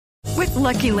With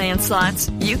Lucky Land Slots,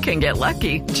 you can get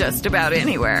lucky just about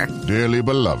anywhere. Dearly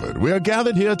beloved, we are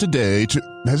gathered here today to...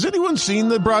 Has anyone seen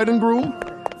the bride and groom?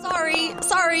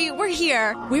 Sorry, we're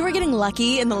here. We were getting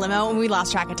lucky in the limo and we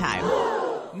lost track of time.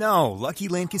 No, Lucky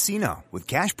Land Casino, with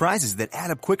cash prizes that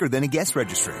add up quicker than a guest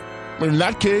registry. In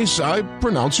that case, I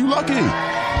pronounce you lucky.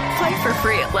 Play for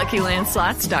free at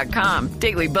LuckyLandSlots.com.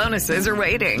 Daily bonuses are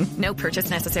waiting. No purchase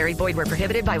necessary. Void where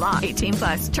prohibited by law.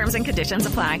 18+. Terms and conditions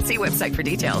apply. See website for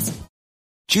details.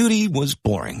 Judy was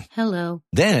boring. Hello.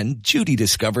 Then Judy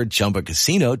discovered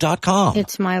ChumbaCasino.com.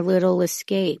 It's my little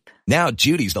escape. Now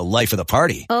Judy's the life of the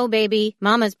party. Oh, baby,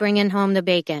 mama's bringing home the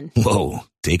bacon. Whoa,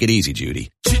 take it easy,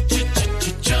 Judy.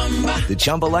 The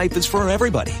Chumba life is for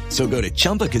everybody. So go to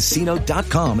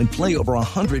ChumbaCasino.com and play over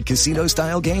 100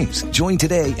 casino-style games. Join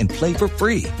today and play for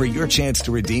free for your chance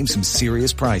to redeem some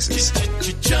serious prizes.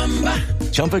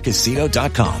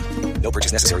 ChumbaCasino.com. No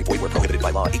purchase necessary. Void where prohibited by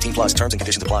law. 18+. Terms and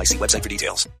conditions apply. See website for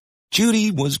details.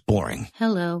 Judy was boring.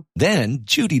 Hello. Then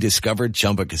Judy discovered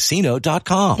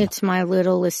ChumbaCasino.com. It's my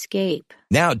little escape.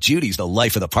 Now Judy's the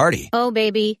life of the party. Oh,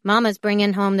 baby, mama's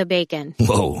bringing home the bacon.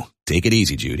 Whoa, take it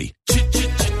easy, Judy.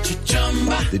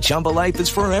 The Chumba life is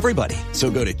for everybody. So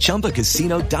go to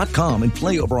ChumbaCasino.com and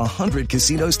play over 100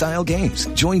 casino-style games.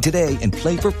 Join today and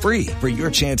play for free for your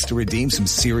chance to redeem some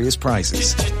serious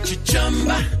prizes.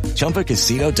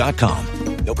 ChumbaCasino.com.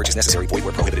 No purchase necessary. Void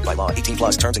where prohibited by law.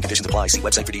 18+. Terms and conditions apply. See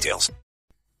website for details.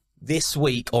 This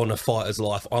week on A Fighter's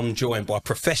Life, I'm joined by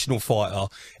professional fighter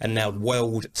and now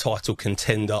world title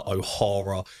contender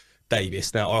Ohara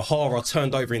Davies. Now, Ohara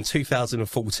turned over in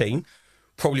 2014,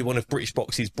 probably one of British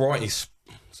boxing's brightest...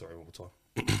 Sorry, one more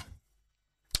time.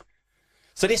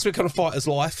 So this week on A Fighter's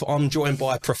Life, I'm joined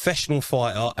by professional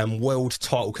fighter and world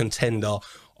title contender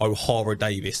Ohara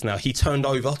Davies. Now, he turned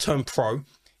pro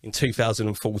in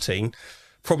 2014.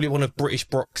 Probably one of British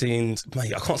boxing's...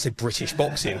 Mate, I can't say British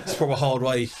boxing. It's probably a hard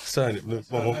way saying it.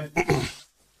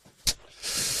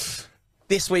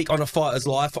 This week on A Fighter's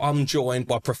Life, I'm joined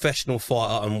by professional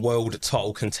fighter and world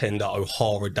title contender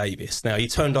Ohara Davies. Now, he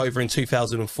turned over in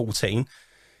 2014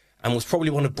 and was probably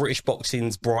one of British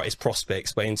boxing's brightest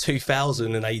prospects, but in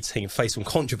 2018 faced some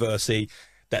controversy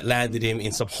that landed him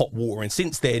in some hot water. And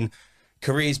since then,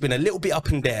 career's been a little bit up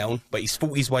and down, but he's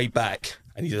fought his way back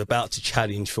and he's about to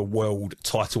challenge for world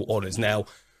title honours. Now,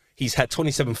 he's had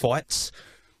 27 fights,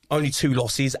 only 2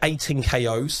 losses, 18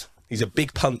 KOs. He's a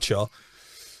big puncher.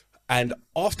 And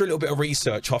after a little bit of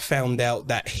research, I found out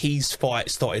that his fight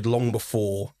started long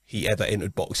before he ever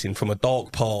entered boxing. From a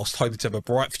dark past, hoping to have a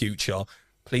bright future,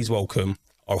 please welcome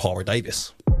Ohara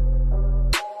Davies.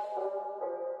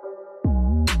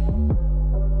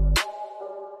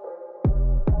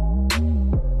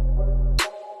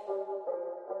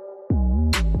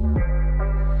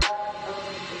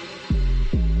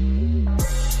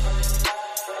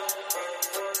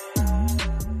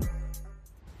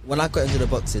 When I got into the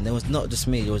boxing, there was not just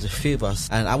me, there was a few of us,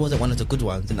 and I wasn't one of the good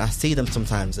ones. And I see them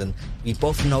sometimes, and we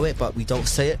both know it, but we don't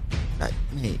say it. Like,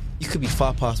 mate, you could be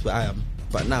far past where I am,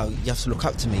 but now you have to look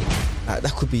up to me. Like,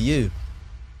 that could be you.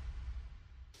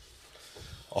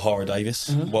 Ohara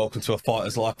Davies, welcome to A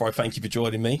Fighter's Life, bro. Thank you for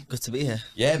joining me. Good to be here.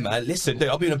 Yeah, man. Listen, dude,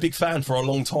 I've been a big fan for a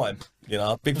long time. You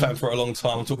know, big fan for a long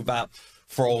time. I'm talking about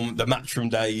from the Matchroom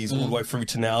days all the way through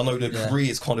to now. I know the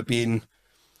career's kind of been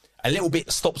a little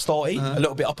bit stop-starty, a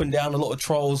little bit up and down, a lot of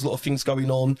trials, a lot of things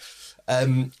going on.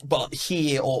 But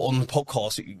here on the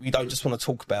podcast, we don't just want to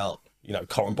talk about, you know,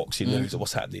 current boxing news or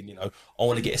what's happening. You know, I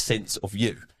want to get a sense of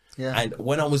you. Yeah. And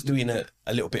when I was doing a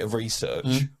little bit of research,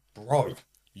 bro,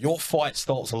 your fight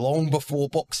starts long before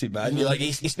boxing, man. You're like,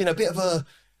 it's been a bit of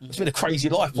it's been a crazy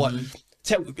life. Like,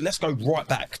 let's go right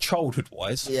back,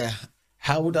 childhood-wise. Yeah.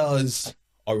 How does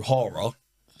Ohara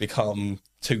become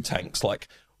Two Tanks? Like,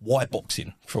 why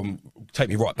boxing? Take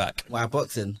me right back. Why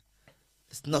boxing?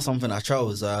 It's not something I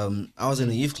chose. I was in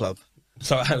a youth club.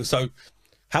 So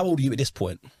how old are you at this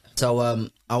point? So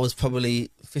I was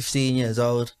probably 15 years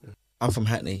old. I'm from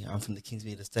Hackney. I'm from the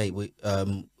Kingsmead estate.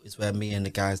 It's where me and the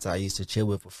guys that I used to chill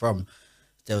with were from.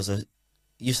 There was a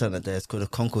youth centre there. It's called the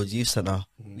Concord Youth Centre.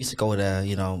 We used to go there,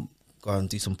 you know, go and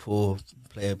do some pool,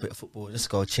 play a bit of football, just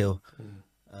go chill.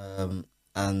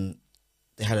 And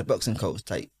they had a boxing coach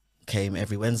that came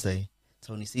every Wednesday,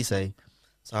 Tony Cisse.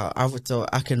 So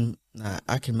I can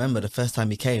remember the first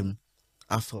time he came.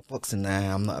 I thought, boxing,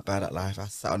 nah, I'm not about that life. I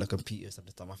sat on the computer, so I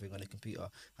just done my thing on the computer.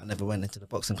 I never went into the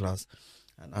boxing class.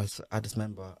 And I just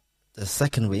remember the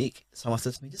second week, someone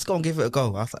said to me, just go and give it a go.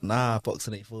 I was like, nah,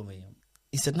 boxing ain't for me.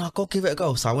 He said, no, go give it a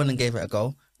go. So I went and gave it a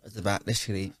go. It was about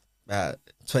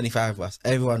 25 of us.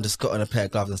 Everyone just got on a pair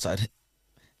of gloves and started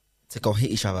to go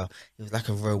hit each other. It was like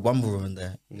a Royal Rumble in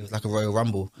there. It was like a Royal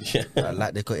Rumble,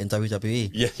 like they got in WWE.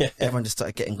 Yeah. Everyone just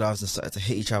started getting gloves and started to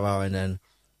hit each other. And then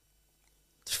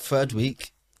the third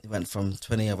week, it went from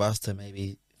 20 of us to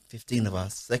maybe 15 of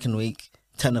us. Second week,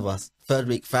 10 of us. Third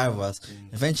week, 5 of us.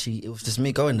 Eventually, it was just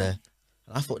me going there.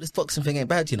 And I thought, this boxing thing ain't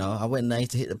bad, you know. I went there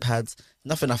to hit the pads.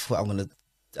 Nothing I thought I'm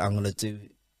gonna do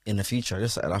in the future.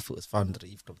 Just something I thought was fun that the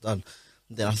youth club done.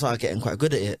 And then I started getting quite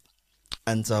good at it.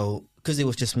 And so, because it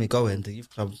was just me going, the youth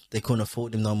club, they couldn't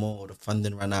afford him no more, or the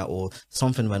funding ran out, or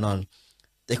something went on.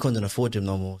 They couldn't afford him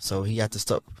no more, so he had to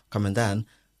stop coming down.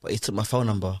 But he took my phone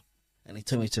number, and he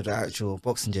took me to the actual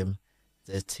boxing gym,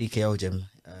 the TKO gym.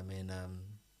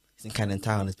 It's in Canning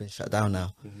Town. It's been shut down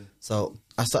now. So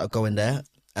I started going there,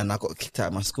 and I got kicked out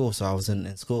of my school, so I was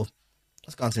in school. I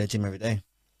was going to the gym every day.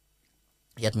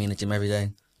 He had me in the gym every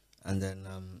day, and then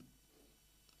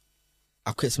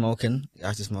I quit smoking. I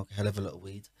used to smoke a hell of a lot of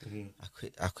weed.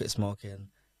 I quit smoking.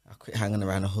 I quit hanging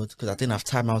around the hood because I didn't have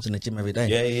time. I was in the gym every day.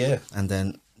 Yeah. And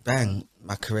then bang,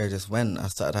 my career just went. He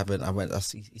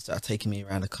started taking me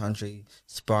around the country,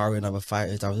 sparring other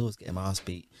fighters. I was always getting my ass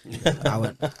beat. I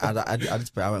went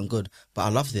good, but I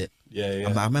loved it.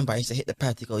 Yeah. I remember I used to hit the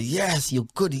pad. He go, "Yes, you're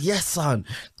good. Yes, son,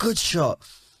 good shot."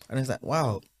 And it's like,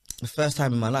 wow. The first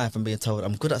time in my life I'm being told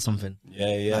I'm good at something.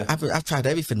 Yeah. Like, I've tried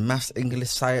everything, maths, English,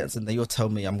 science, and then you'll tell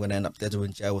me I'm going to end up dead or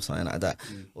in jail or something like that.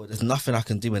 Or there's nothing I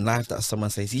can do in life that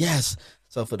someone says, yes.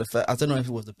 So for the first, I don't know if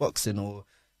it was the boxing or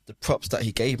the props that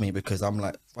he gave me, because I'm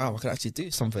like, wow, I can actually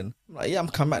do something. I'm like, yeah, I'm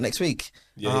coming back next week.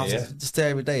 Just there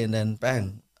every day, and then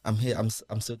bang, I'm here.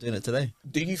 I'm still doing it today.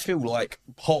 Do you feel like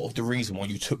part of the reason why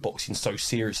you took boxing so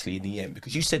seriously in the end,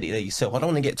 because you said it there yourself, I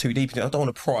don't want to get too deep in it, I don't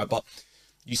want to pry, but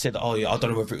you said, oh yeah, I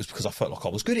don't know whether it was because I felt like I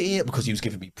was good at it, because he was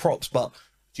giving me props, but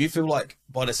do you feel like,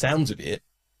 by the sounds of it,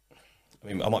 I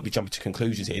mean, I might be jumping to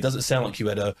conclusions here, it doesn't sound like you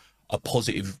had a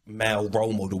positive male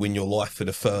role model in your life for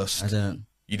the first... I didn't.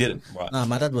 You didn't? Right. No,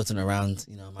 my dad wasn't around.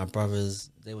 You know, my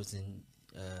brothers, they was in...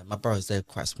 my brothers, they're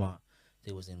quite smart.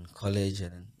 They was in college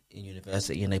and in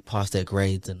university, and they passed their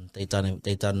grades, and they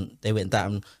went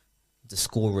down the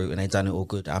school route, and they done it all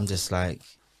good. I'm just like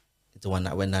the one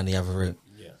that went down the other route.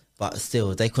 But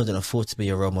still, they couldn't afford to be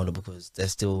a role model because they're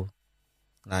still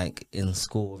like in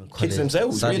school and college. Kids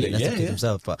themselves, studying. really? Kids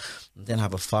themselves. But they didn't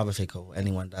have a father figure or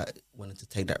anyone that wanted to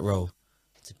take that role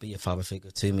to be a father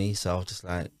figure to me. So I was just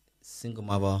like, single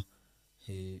mother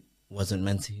who wasn't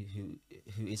mentally,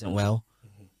 who isn't well.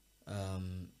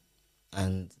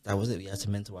 And that was it. We had to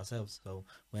mentor ourselves. So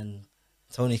when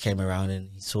Tony came around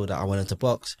and he saw that I wanted to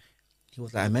box, he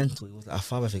was like a mentor. He was like a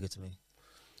father figure to me.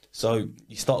 So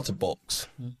you start to box.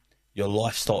 Your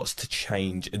life starts to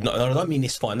change. No, I don't mean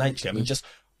this financially. I mean just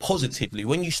positively.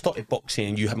 When you started boxing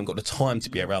and you haven't got the time to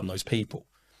be around those people,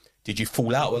 did you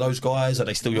fall out with those guys? Are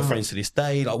they still your friends to this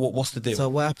day? Like, what's the deal? So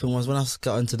what happened was when I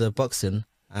got into the boxing,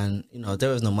 and you know there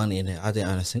was no money in it. I didn't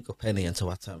earn a single penny until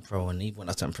I turned pro, and even when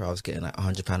I turned pro, I was getting like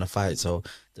 £100 a fight. So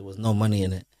there was no money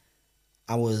in it.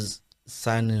 I was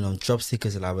signing on job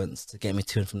seekers allowance to get me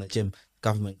to and from the gym.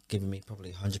 Government giving me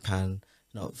probably £100.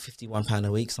 £51 a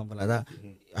week, something like that.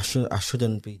 I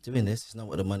shouldn't be doing this. It's not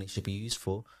what the money should be used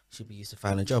for. It should be used to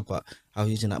find a job. But I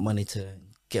was using that money to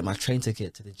get my train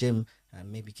ticket to the gym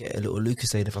and maybe get a little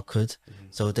Lucasade if I could.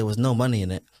 So there was no money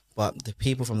in it. But the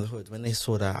people from the hood, when they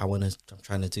saw that I'm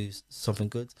trying to do something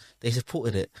good, they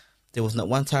supported it. There was not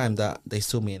one time that they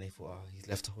saw me and they thought, oh, he's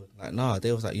left the hood. Like, no,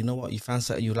 they was like, you know what, you found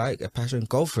something you like, a passion,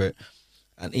 go for it.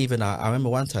 And even I remember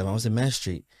one time I was in Mare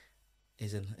Street.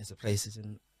 It's in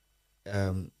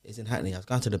Hackney. I was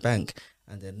going to the bank,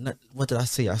 and then what did I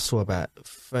see? I saw about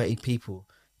 30 people.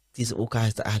 These are all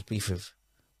guys that I had beef with.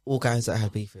 I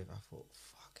thought,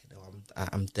 fuck, you know,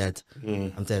 I'm dead.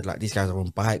 I'm dead. Like, these guys are on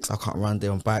bikes. I can't run.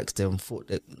 They're on bikes. They're on foot.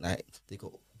 They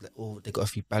got a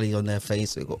few bellies on their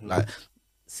face. They got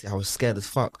see, I was scared as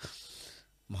fuck.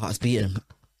 My heart's beating.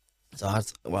 So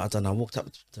what I done, I walked up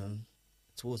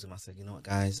towards him. I said, you know what,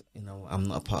 guys, you know, I'm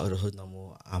not a part of the hood no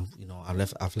more. I've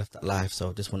left that life,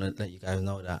 so just want to let you guys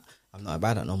know that I'm not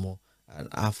about that no more. And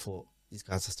I thought these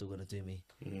guys are still gonna do me,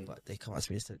 but they come up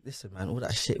to me and said, listen, man, all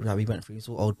that shit that we went through, it's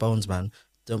all old bones, man.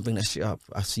 Don't bring that shit up.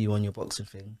 I see you on your boxing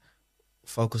thing.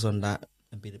 Focus on that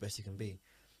and be the best you can be.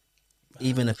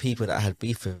 Even the people that I had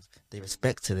beef with, they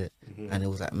respected it, and it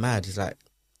was like mad. It's like,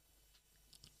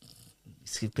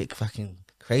 it's a bit fucking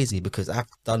crazy because I've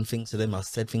done things to them, I've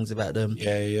said things about them.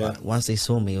 But once they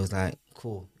saw me, it was like,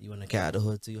 cool, you want to get out of the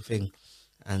hood, do your thing.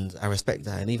 And I respect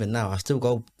that. And even now, I still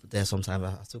go there sometimes.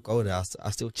 I still go there.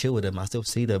 I still chill with them. I still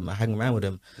see them. I hang around with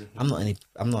them. I'm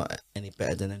not any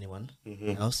better than anyone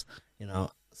else, you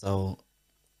know. So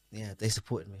yeah, they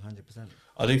supported me 100%.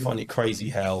 I do find it crazy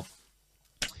how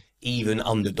even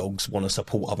underdogs want to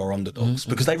support other underdogs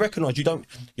because they recognise you don't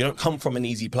come from an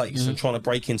easy place, and trying to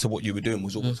break into what you were doing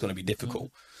was always going to be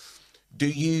difficult. Do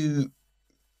you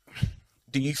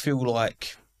feel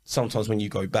like sometimes when you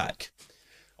go back,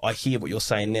 I hear what you're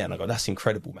saying there and I go, that's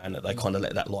incredible, man, that they kind of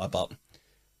let that lie, but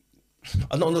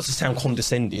I'm not to sound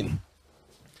condescending.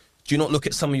 Do you not look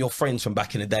at some of your friends from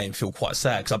back in the day and feel quite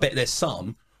sad? Because I bet there's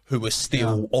some who are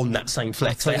still on that same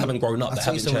flex. They haven't grown up. They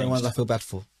haven't changed. Ones I feel bad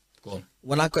for. Go on.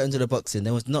 When I got into the boxing,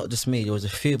 there was not just me. There was a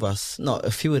few of us, not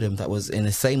a few of them, that was in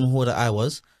the same hall that I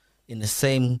was, in that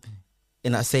same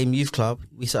youth club.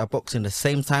 We started boxing the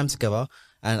same time together,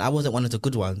 and I wasn't one of the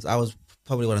good ones. I was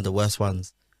probably one of the worst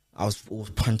ones. I was always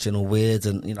punching all weird,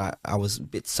 and I was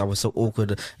so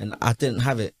awkward, and I didn't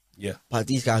have it. Yeah. But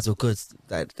these guys were good.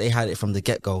 Like, they had it from the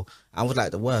get-go. I was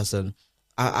like the worst, and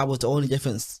I was the only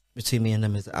difference between me and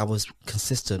them is that I was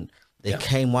consistent. They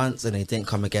came once and they didn't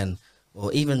come again.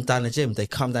 Or even down the gym, they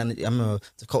come down. I remember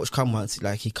the coach come once,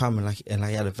 like he come and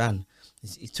he had a van.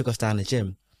 He took us down the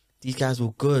gym. These guys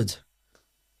were good,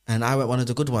 and I were one of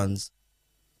the good ones,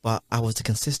 but I was the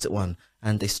consistent one.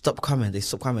 And they stopped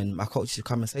coming. My coach used to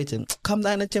come and say to him, "Come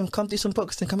down the gym, come do some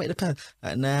boxing, come make the plan."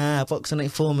 Like, nah, boxing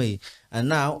ain't for me. And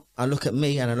now I look at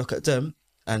me and I look at them,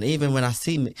 and even when I'm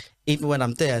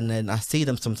there, and then I see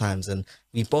them sometimes, and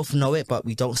we both know it, but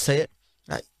we don't say it.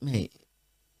 Like, mate,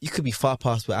 you could be far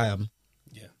past where I am.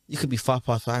 You could be far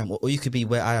past where I am, or you could be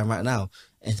where I am right now.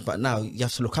 But now you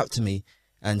have to look up to me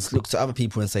and look to other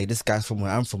people and say, this guy's from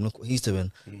where I'm from, look what he's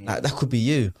doing. Like, that could be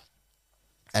you.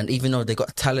 And even though they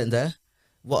got talent there,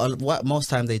 what most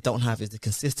time they don't have is the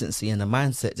consistency and the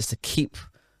mindset just to keep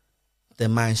their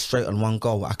mind straight on one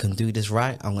goal. I can do this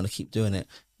right, I'm going to keep doing it.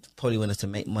 Probably wanted to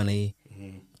make money,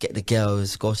 get the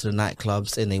girls, go to the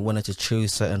nightclubs, and they wanted to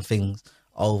choose certain things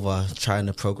over trying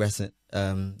to progress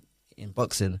in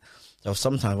boxing. So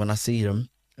sometimes when I see them,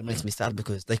 it makes me sad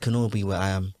because they can all be where I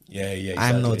am. Yeah, exactly.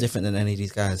 I'm no different than any of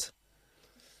these guys.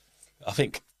 I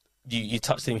think you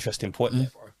touched an interesting point there,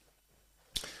 bro.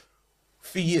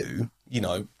 For you,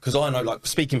 because I know, like,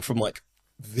 speaking from like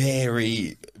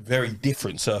very, very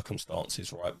different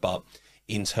circumstances, right? But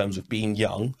in terms of being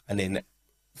young and then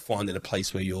finding a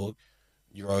place where you're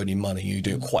earning money, you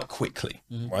do it quite quickly,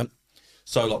 right?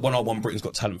 So like when I won Britain's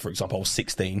Got Talent, for example, I was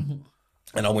 16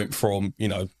 and I went from,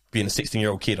 being a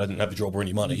 16-year-old kid, I didn't have a job or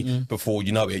any money. Before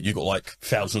you know it, you got like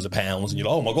thousands of pounds and you're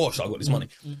like, oh my gosh, I got this money.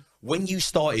 When you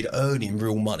started earning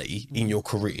real money in your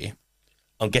career,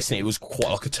 I'm guessing it was quite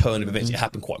like a turn of events. It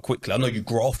happened quite quickly. I know you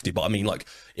grafted, but I mean, like,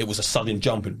 it was a sudden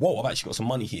jump and, whoa, I've actually got some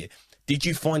money here. Did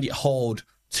you find it hard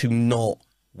to not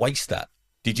waste that?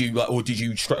 Did you, or did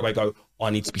you straight away go, I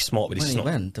need to be smart with this?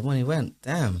 The money went,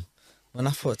 damn. When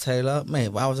I fought Taylor,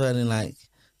 mate, I was earning like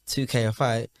 2K a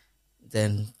fight,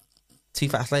 then 2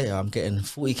 fights later, I'm getting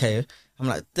 40K. I'm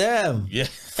like, damn,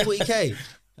 40K.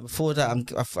 And before that,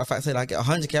 I say I get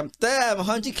 100K. I'm damn,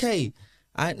 100K.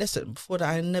 Listen, before that,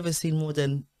 I had never seen more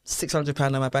than £600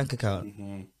 in my bank account.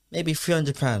 Maybe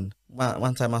 £300.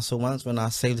 One time I saw once when I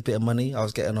saved a bit of money, I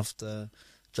was getting off the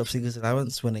job seekers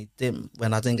allowance when I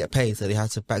didn't get paid, so they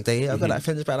had to backdate it. I got like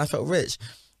 £300. I felt rich.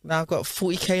 Now I've got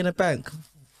 40K in the bank.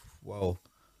 Whoa.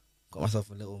 Got myself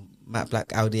a little matte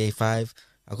black Audi A5.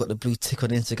 I got the blue tick on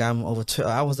Instagram, over Twitter.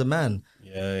 I was the man.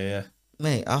 Yeah.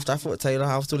 Mate, after I fought Taylor,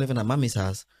 I was still living at mummy's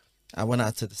house. I went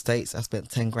out to the States. I spent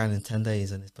 10 grand in 10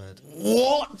 days on this bird.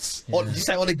 What? Yeah. Did you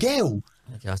say on a girl?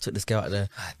 Okay, I took this girl out there.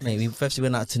 Mate, we first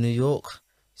went out to New York,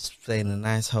 staying in a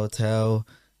nice hotel,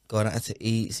 going out to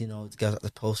eat. The girls at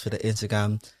the post for the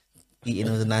Instagram, eating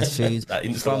all the nice food.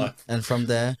 And from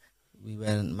there, we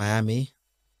went to Miami.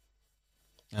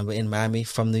 And we're in Miami.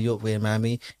 From New York, we're in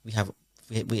Miami.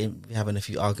 We're having a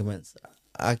few arguments.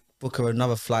 I book her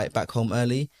another flight back home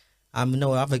early. I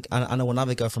know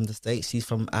another girl from the States. She's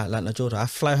from Atlanta, Georgia. I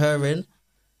fly her in.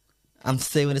 I'm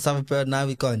staying with this other bird now.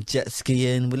 We're going jet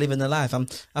skiing. We're living the life.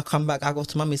 I come back. I go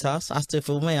to mummy's house. I still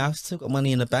feel me. I've still got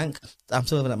money in the bank. I'm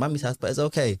still living at mummy's house, but it's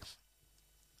okay.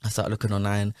 I started looking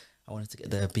online. I wanted to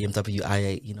get the BMW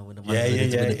i8. When the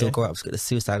when the door go up, get the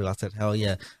suicide. I said, hell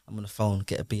yeah. I'm on the phone.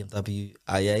 Get a BMW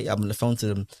i8. I'm on the phone to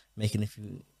them, making a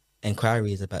few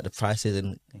inquiries about the prices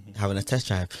and having a test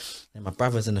drive. And my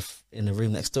brother's in the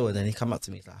room next door, and then he come up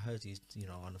to me. He's like, I heard you,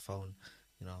 on the phone.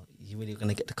 You really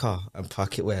gonna get the car and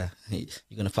park it where?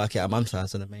 You're gonna park it at mum's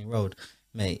house on the main road,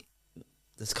 mate.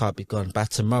 This car be gone by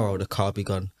tomorrow. The car be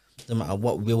gone. No matter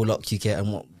what wheel lock you get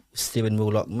and what steering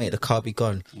wheel lock, mate. The car be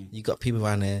gone. You got people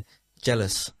around there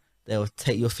jealous. They'll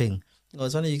take your thing.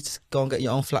 It's only you just go and get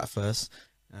your own flat first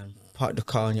and park the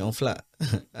car in your own flat,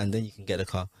 and then you can get the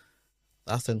car.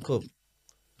 I said, cool.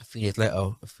 A few days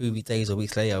later, a few days or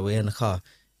weeks later, we're in the car.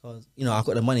 because I've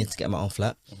got the money to get my own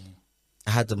flat.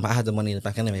 I had the money in the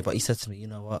bank anyway. But he said to me, you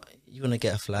know what, you want to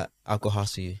get a flat? I'll go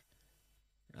halves for you.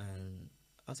 And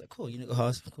I was like, cool, you need to go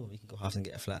halves? Cool, you can go halves and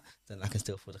get a flat. Then I can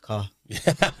still afford the car.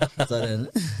 So then...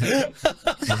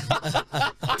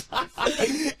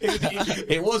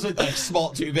 it wasn't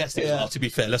smart to invest in to be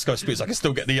fair. Let's go split. I can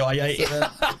still get the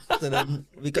I-80. So then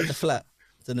we got the flat.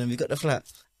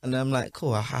 And I'm like,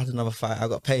 cool, I had another fight. I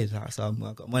got paid. So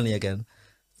I got money again.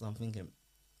 So I'm thinking,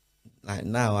 like,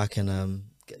 now I can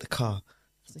get the car.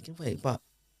 I was thinking, wait, but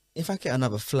if I get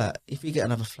another flat, if you get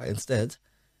another flat instead,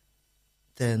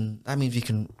 then that means we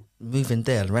can move in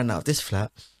there and rent out this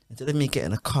flat. Instead of me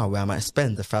getting a car where I might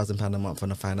spend £1,000 a month on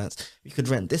the finance, we could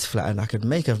rent this flat and I could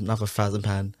make another £1,000.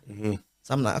 Mm-hmm.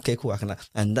 So I'm like, okay, cool. I can,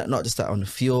 and that, not just that, on the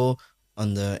fuel,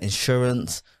 on the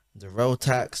insurance, the road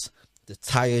tax, the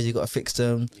tires, you got to fix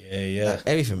them. Yeah. Like,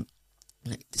 everything.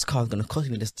 Like, this car's going to cost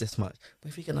me this much. But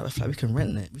if we get another flat, we can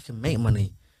rent it. We can make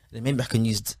money. And then maybe I can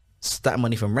use that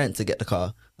money from rent to get the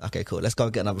car. Okay, cool. Let's go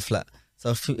get another flat.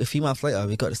 So a few months later,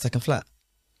 we got the second flat.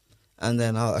 And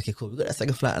then, okay, cool. We got the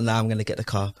second flat, and now I'm going to get the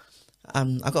car.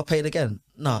 I got paid again.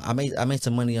 No, I made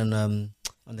some money on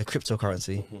the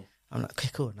cryptocurrency. Mm-hmm. I'm like, okay,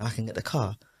 cool. Now I can get the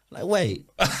car. I'm like, wait.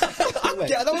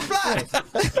 Get another flat.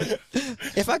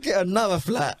 If I get another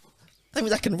flat, that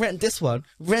means I can rent this one,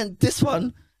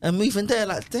 and move in there.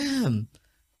 Like, damn.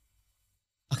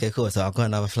 Okay, cool. So I've got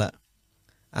another flat.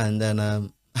 And then I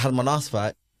had my last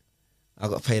fight. I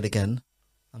got paid again.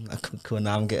 I'm like, cool.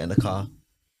 Now I'm getting the car.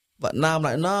 But now I'm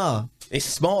like, nah. It's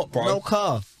smart, bro. No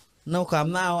car.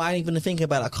 Now I ain't even thinking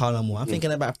about that car no more. I'm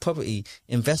thinking about property,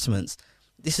 investments.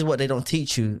 This is what they don't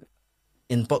teach you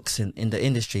in boxing, in the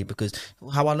industry, because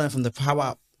how I learned how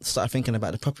I started thinking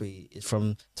about the property is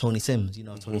from Tony Sims. You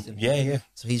know Tony Sims? Yeah.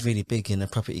 So he's really big in the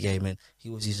property game, and he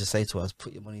always used to say to us,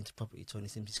 put your money into property. Tony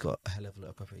Sims, he's got a hell of a lot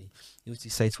of property. He used to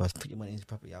say to us, put your money into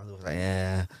property. I was always like,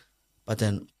 yeah. But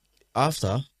then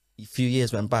after a few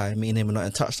years went by, me and him were not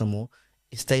in touch no more,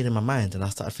 it stayed in my mind, and I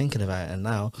started thinking about it. And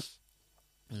now,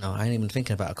 no, I ain't even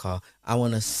thinking about a car. I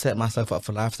want to set myself up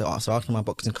for life. So after my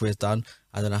boxing career's done,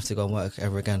 I don't have to go and work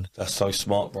ever again. That's so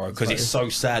smart, bro. Because it's so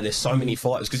sad. There's so many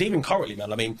fighters. Because even currently,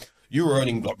 man, I mean, you were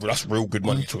earning, like, that's real good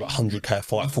money. To like 100k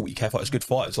fight, 40k fight. It's good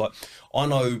fighters. Like, I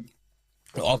know,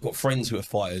 I've got friends who are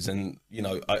fighters, and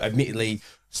admittedly,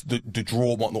 the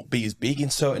draw might not be as big in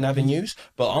certain avenues,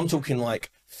 but I'm talking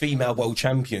like female world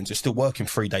champions are still working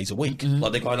 3 days a week.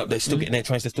 Like, they're going up, they're still getting their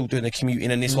trains, they're still doing their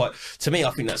commuting, and it's like, to me,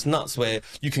 I think that's nuts, where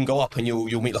you can go up and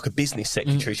you'll meet like a business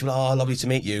secretary. She'll be like, oh, lovely to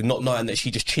meet you, not knowing that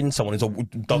she just chinned someone as a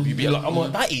WB. Like, I'm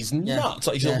like, that is nuts.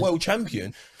 Like, she's a world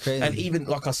champion. Crazy. And even,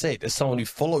 like I said, as someone who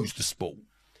follows the sport,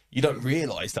 you don't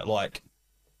realise that, like,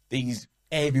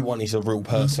 everyone is a real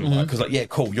person, right? Because, like, yeah,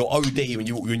 cool, you're OD when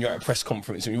you're at a press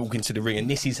conference and you walk into the ring, and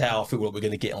this is how I feel like we're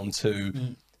going to get onto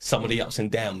some of the ups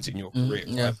and downs in your career,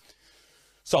 right?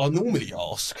 So I normally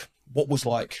ask, what was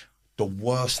like the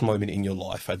worst moment in your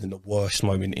life and then the worst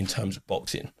moment in terms of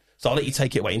boxing? So I'll let you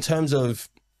take it away. In terms of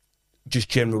just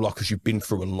general luck, because you've been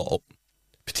through a lot,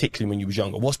 particularly when you was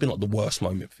younger, what's been like the worst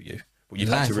moment for you? What you've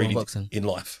had to really in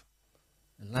life?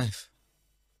 In life.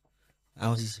 I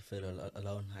always used to feel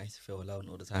alone. I used to feel alone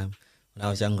all the time. When I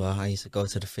was younger, I used to go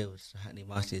to the fields, the Hackney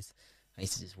Marshes. I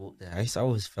used to just walk there. I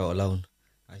always felt alone.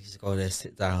 I used to go there,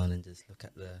 sit down and just look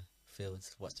at the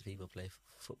fields, watch the people play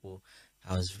football.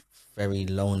 I was a very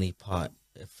lonely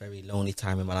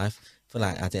time in my life. I feel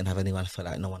like I didn't have anyone. I felt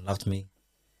like no one loved me.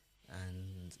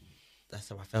 And that's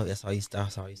how I felt. That's how I used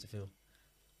to feel.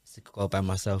 I used to go by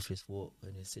myself, just walk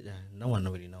and just sit there. No one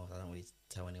really knows. I don't really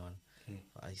tell anyone.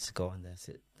 But I used to go on there,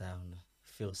 sit down,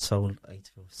 I used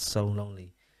to feel so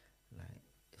lonely. Like,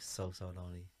 it's so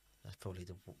lonely. That's probably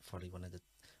one of the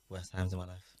worst times in my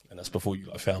life. And that's before you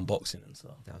found boxing and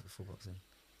stuff. That was before boxing.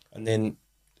 And then,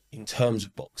 in terms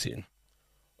of boxing,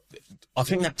 I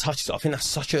think that's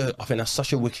such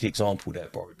a wicked example there,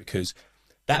 bro, because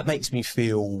that makes me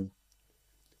feel,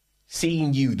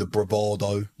 seeing you, the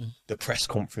bravado, the press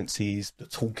conferences, the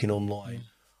talking online.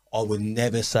 I would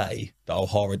never say that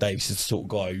Ohara Davies is the sort of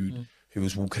guy who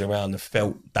was walking around and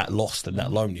felt that lost and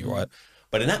that lonely, right?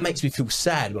 But then that makes me feel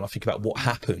sad when I think about what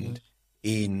happened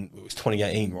it was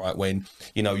 2018, right, when,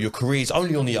 your career's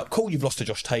only on the up. Cool, you've lost to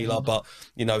Josh Taylor, but,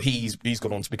 he's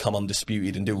gone on to become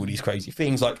undisputed and do all these crazy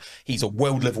things. Like, he's a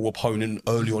world-level opponent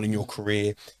early on in your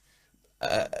career.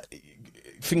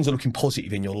 Things are looking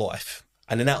positive in your life.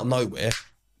 And then out of nowhere,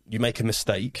 you make a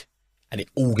mistake and it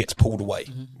all gets pulled away,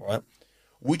 right?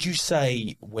 Would you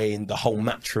say when the whole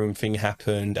Matchroom thing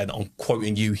happened, and I'm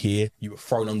quoting you here, you were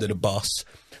thrown under the bus,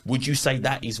 would you say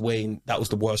that was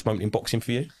the worst moment in boxing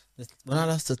for you? When I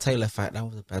lost the Taylor fight, that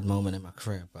was a bad moment in my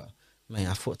career. But Mate,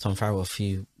 I fought Tom Farrell a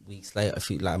few weeks later,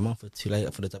 a month or two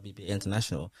later for the WBA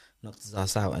International. Knocked his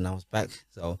ass out and I was back.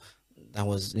 So that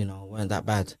was, weren't that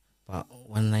bad. But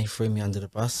when they threw me under the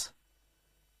bus,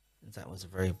 that was a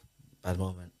very bad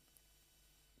moment.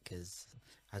 Because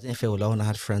I didn't feel alone. I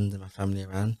had friends and my family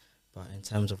around. But in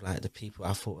terms of like the people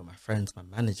I fought with, my friends, my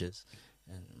managers,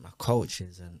 and my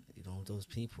coaches, and those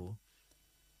people,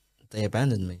 they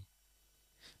abandoned me.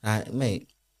 Mate.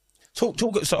 Talk.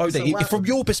 So, Ode, from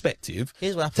your perspective,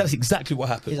 here's what happened. Tell us exactly what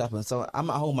happened. Here's what happened. So I'm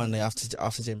at home Monday after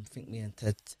gym. I think me and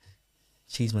Ted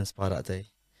Cheeseman sparred that day.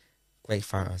 Great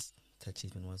fighter Ted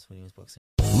Cheeseman was when he was boxing.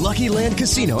 Lucky Land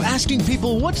Casino, asking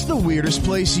people, what's the weirdest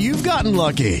place you've gotten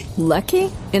lucky?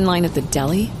 Lucky? In line at the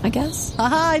deli, I guess?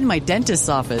 Aha, in my dentist's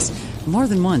office. More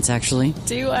than once, actually.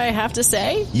 Do I have to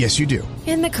say? Yes, you do.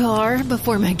 In the car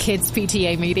before my kids'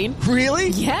 PTA meeting. Really?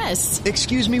 Yes.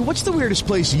 Excuse me, what's the weirdest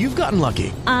place you've gotten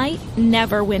lucky? I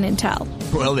never win and tell.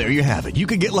 Well, there you have it. You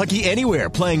can get lucky anywhere,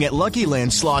 playing at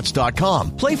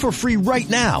LuckyLandSlots.com. Play for free right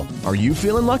now. Are you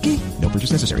feeling lucky? No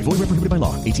purchase necessary. Void where prohibited by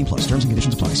law. 18+. Terms and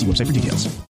conditions apply. See website for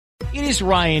details. It is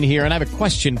Ryan here, and I have a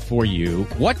question for you.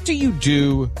 What do you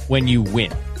do when you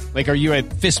win? Like, are you a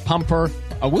fist pumper,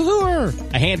 a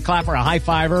woohooer, a hand clapper, a high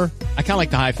fiver? I kind of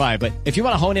like the high five, but if you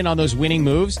want to hone in on those winning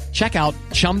moves, check out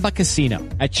Chumba Casino.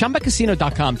 At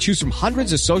ChumbaCasino.com, choose from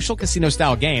hundreds of social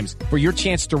casino-style games for your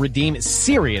chance to redeem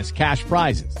serious cash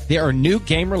prizes. There are new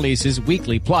game releases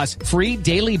weekly, plus free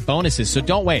daily bonuses, so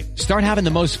don't wait. Start having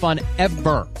the most fun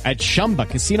ever at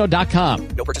ChumbaCasino.com.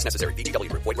 No purchase necessary.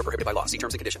 VGW. Void where prohibited by law. See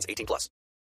terms and conditions. 18+.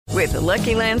 With the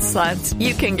Lucky Land Slots,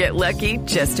 you can get lucky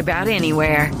just about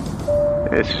anywhere.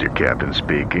 This is your captain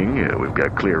speaking. We've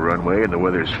got clear runway and the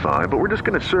weather's fine, but we're just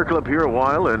going to circle up here a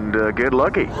while and get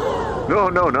lucky. No,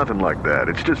 nothing like that.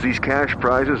 It's just these cash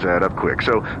prizes add up quick.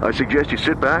 So I suggest you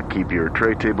sit back, keep your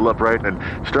tray table upright, and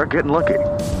start getting lucky.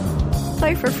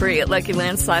 Play for free at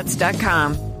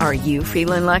LuckyLandSlots.com. Are you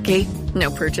feeling lucky? No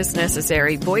purchase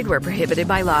necessary. Void where prohibited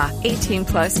by law.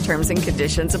 18+ terms and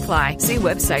conditions apply. See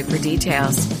website for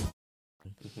details.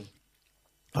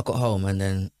 I got home and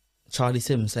then Charlie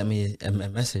Sims sent me a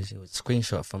message. It was a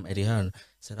screenshot from Eddie Hearn.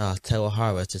 Said, tell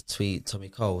Ohara to tweet Tommy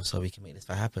Cole so we can make this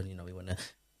fight happen. We want to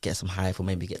get some hype or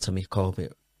maybe get Tommy Cole a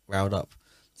bit riled up.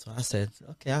 So I said,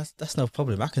 okay, that's no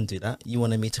problem. I can do that. You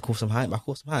wanted me to call some hype? I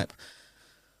call some hype.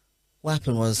 What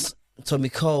happened was Tommy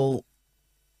Cole,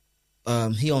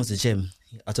 he owns the gym.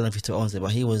 I don't know if he still owns it,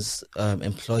 but he was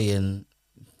employing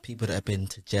people that have been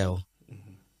to jail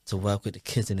to work with the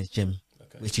kids in his gym,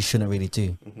 which you shouldn't really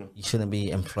do. You shouldn't be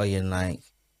employing like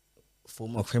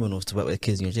former criminals to work with the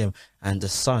kids in your gym. And the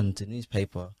Sun, the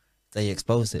newspaper, they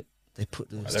exposed it. They put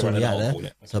the story out there.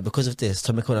 Okay. So because of this,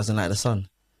 Tommy Cole doesn't like the Sun.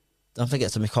 Don't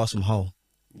forget Tommy Cole's from Hull.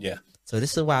 Yeah. So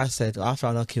this is why I said after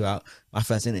I knock you out, my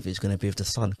first interview is going to be with the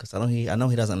Sun, because I know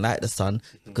he doesn't like the Sun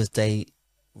because they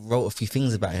wrote a few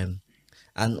things about him,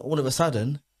 and all of a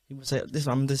sudden he would say,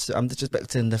 I'm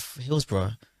disrespecting the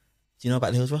Hillsborough. Do you know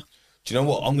about the Hillsborough? Do you know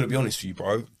what? I'm going to be honest with you,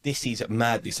 bro. This is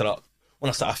madness. Like, when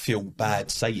I say I feel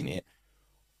bad saying it,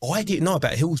 I didn't know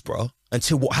about Hillsborough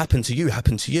until what happened to you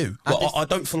happened to you. But I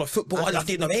don't feel like football. I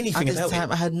didn't know anything about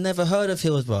it. I had never heard of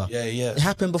Hillsborough. Yeah. It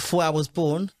happened before I was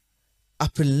born,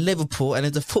 up in Liverpool, and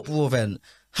it's a football event.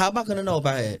 How am I going to know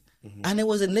about it? And it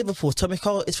was in Liverpool. Tommy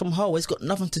Cole is from Hull. It's got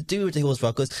nothing to do with the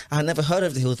Hillsborough because I had never heard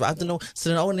of the Hillsborough. I don't know. So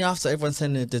then only after everyone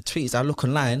sending the tweets, I look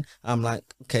online. I'm like,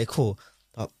 okay, cool.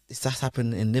 But that's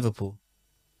happened in Liverpool.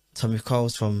 Tommy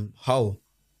Cole's from Hull.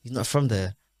 He's not from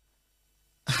there.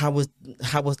 How was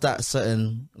that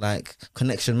certain like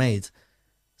connection made?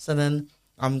 So then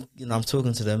I'm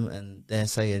talking to them and they're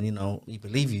saying, we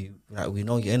believe you, like we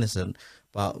know you're innocent,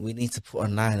 but we need to put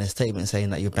online a statement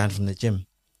saying that you're banned from the gym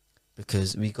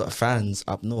because we got fans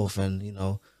up north and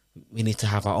we need to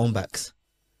have our own backs.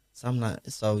 So I'm like,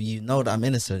 so that I'm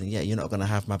innocent, yeah, you're not gonna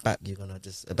have my back, you're gonna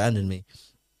just abandon me.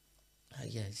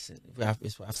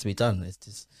 It's what has to be done.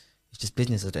 It's just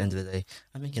business at the end of the day.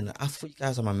 I'm thinking, I thought you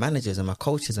guys are my managers and my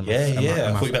coaches and I thought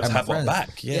you were about to have my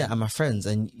back. Yeah, and my friends,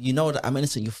 and you know that I'm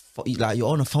innocent. You're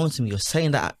on the phone to me. You're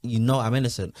saying that I'm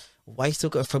innocent. Why you still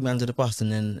got to throw me under the bus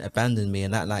and then abandon me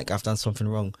and act like I've done something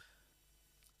wrong?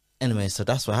 Anyway, so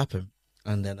that's what happened,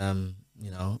 and then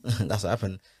that's what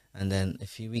happened. And then a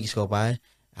few weeks go by,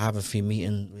 I have a few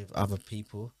meetings with other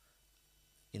people,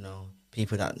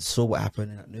 people that saw what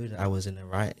happened and that knew that I was in the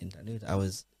right and that knew that I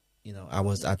was.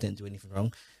 I didn't do anything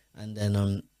wrong. And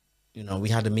then, we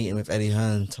had a meeting with Eddie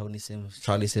Hearn, Tony Sims,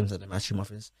 Charlie Sims at the matchroom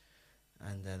office.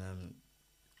 And then,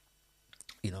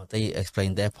 they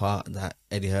explained their part that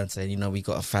Eddie Hearn said, we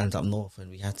got fans up north and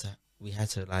we had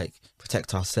to like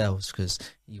protect ourselves because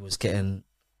he was getting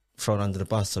thrown under the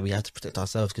bus, so we had to protect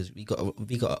ourselves because we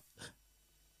got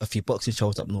a few boxing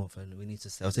shows up north, and we need to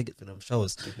sell tickets for them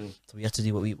shows. So we had to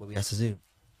do what we had to do.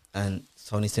 And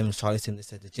Charlie Sims, they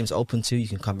said the gym's open to you. You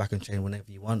can come back and train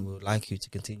whenever you want. We would like you to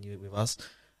continue it with us.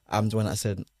 I'm the one that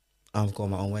said I'll go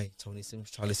my own way. Charlie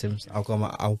Sims, I will go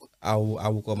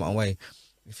my own way.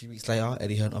 A few weeks later,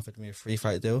 Eddie Hearn offered me a free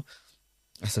fight deal.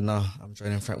 I said no, I'm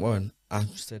joining Frank Warren. I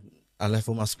said I left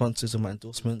all my sponsors and my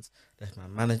endorsements, left my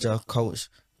manager, coach,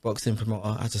 boxing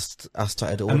promoter. I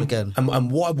started it all again.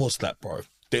 And why was that, bro?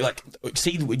 Like,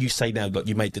 see what you say now, like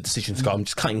you made the decision to go, I'm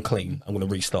just cutting clean, I'm going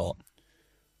to restart.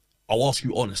 I'll ask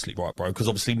you honestly, right, bro, because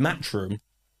obviously Matchroom,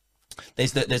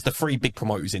 there's the three big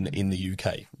promoters in the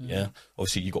UK, yeah?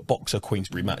 Obviously you've got Boxer,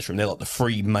 Queensbury, Matchroom, they're like the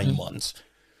three main ones.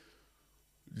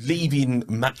 Leaving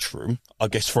Matchroom, I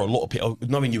guess for a lot of people,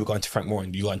 knowing you were going to Frank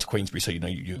Warren, you're going to Queensbury, so you know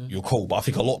you're cool, but I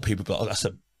think a lot of people go, oh, that's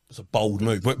a bold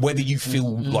move. Whether you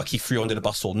feel like you threw under the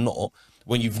bus or not,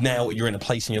 when you're in a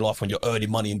place in your life when you're earning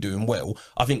money and doing well,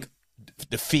 I think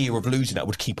the fear of losing that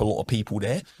would keep a lot of people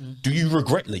there. Do you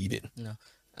regret leaving? No.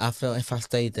 I felt if I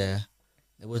stayed there,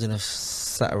 it wouldn't have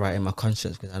sat right in my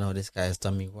conscience because I know this guy has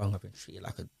done me wrong. I've been treated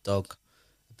like a dog.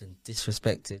 I've been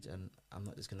disrespected, and I'm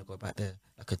not just gonna go back there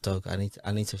like a dog. I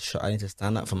need to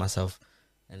stand up for myself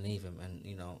and leave him. And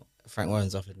you know, Frank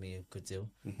Warren's offered me a good deal,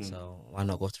 so why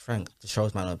not go to Frank? The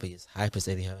shows might not be as hype as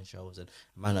Eddie Hearn shows, and it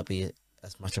might not be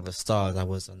as much of a star as I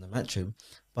was on the Matchroom,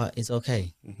 but it's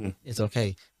okay. It's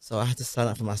okay. So I had to stand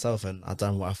up for myself, and I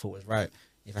done what I thought was right.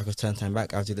 If I could turn time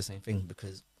back, I'll do the same thing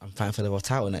because I'm fighting for the world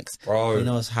title next. Bro. Who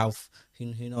knows how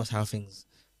things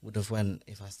would have went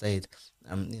if I stayed?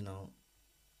 You know,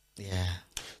 yeah.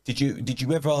 Did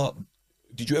you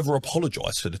ever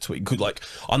apologise for the tweet? Because, like,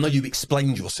 I know you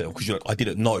explained yourself because you're like, I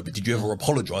didn't know, but did you ever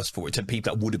apologise for it to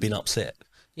people that would have been upset?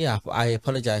 Yeah, I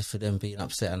apologise for them being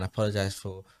upset, and I apologise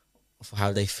for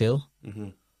how they feel.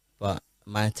 But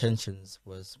my intentions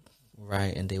was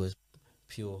right, and they was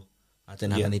pure. I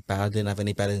didn't have any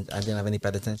bad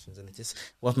intentions, and it just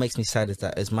what makes me sad is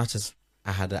that as much as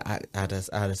I had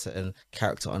a certain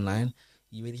character online,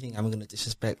 you really think I'm going to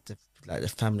disrespect the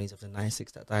families of the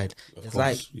 96 that died?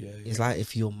 It's like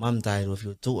if your mum died or if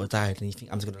your daughter died, and you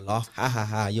think I'm just going to laugh, ha ha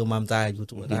ha, your mum died, your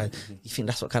daughter died. You think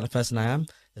that's what kind of person I am?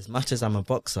 As much as I'm a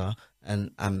boxer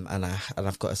and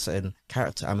I've got a certain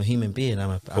character, I'm a human being.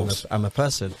 I'm a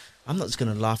person. I'm not just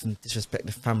going to laugh and disrespect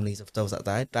the families of those that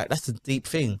died. Like, that's a deep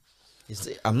thing.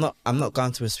 I'm not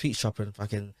going to a sweet shop and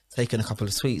fucking taking a couple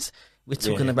of sweets. We're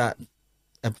talking about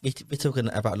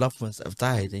loved ones that have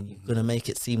died, and you're gonna make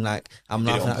it seem like I'm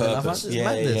laughing at the loved ones. It's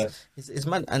madness. It's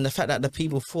mad. And the fact that the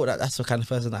people thought that that's the kind of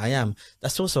person that I am,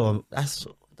 that's also a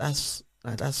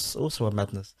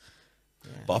madness.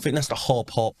 Yeah. But I think that's the hard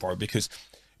part, bro, because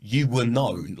you were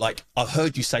known. Like, I've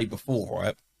heard you say before,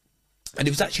 right? And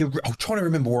it was actually, I'm trying to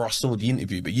remember where I saw the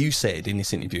interview, but you said in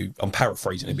this interview, I'm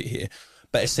paraphrasing a bit here,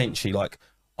 but essentially, like,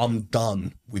 I'm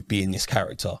done with being this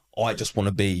character. I just want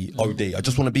to be OD. I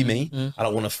just want to be me, and I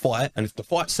want to fight. And if the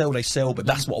fights sell, they sell, but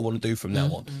that's what I want to do from now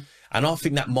on. And I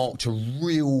think that marked a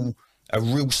real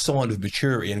sign of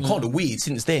maturity, and kind of weird.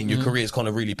 Since then, your career's kind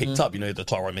of really picked up. You know, the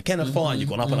Tyrone McKenna fight, you've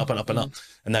gone up and up and up and up,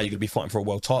 and now you're going to be fighting for a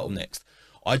world title next.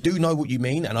 I do know what you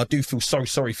mean, and I do feel so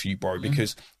sorry for you, bro,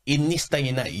 because in this day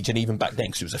and age, and even back then,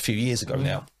 because it was a few years ago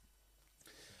now,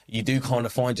 you do kind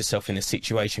of find yourself in a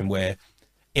situation where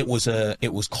it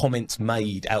was comments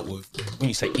made out of, when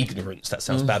you say ignorance, that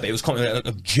sounds bad, but it was kind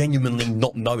of genuinely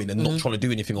not knowing and not trying to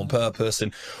do anything on purpose.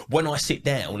 And when I sit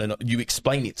down and you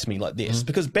explain it to me like this,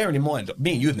 because bearing in mind,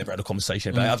 me and you have never had a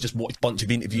conversation about it. I've just watched a bunch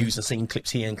of interviews and seen clips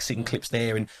here and seen clips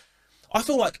there, and I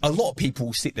feel like a lot of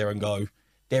people sit there and go,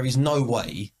 there is no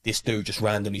way this dude just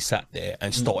randomly sat there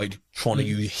and started trying to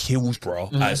use Hillsborough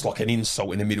as like an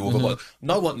insult in the middle of a work.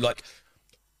 No one, like,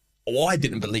 I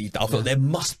didn't believe that. I thought there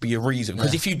must be a reason,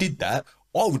 because if you did that,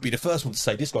 I would be the first one to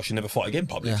say this guy should never fight again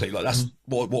publicly. Like, that's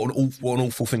what an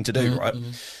awful thing to do, right?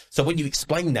 So when you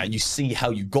explain that and you see how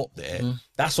you got there,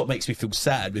 that's what makes me feel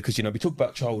sad, because, you know, we talk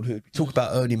about childhood, we talk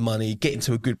about earning money, getting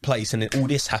to a good place, and then all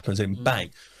this happens and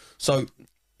bang. So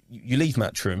you leave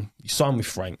Matchroom, you sign with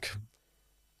Frank.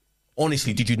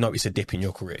 Honestly, did you notice a dip in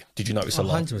your career? Did you notice a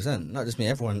lot? 100%. Not just me,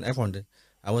 everyone did.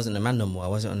 I wasn't a man no more. I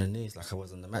wasn't on the news like I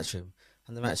was on the Matchroom.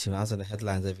 On the Matchroom, I was on the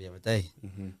headlines every other day.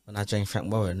 When I joined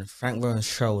Frank Warren, Frank Warren's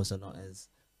shows are not as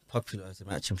popular as the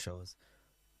Matchroom shows.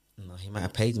 You know, he might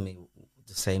have paid me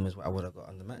the same as what I would have got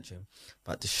on the Matchroom,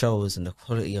 but the shows and the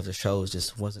quality of the shows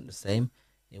just wasn't the same.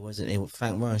 It wasn't.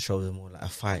 Frank Warren shows are more like a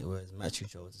fight, whereas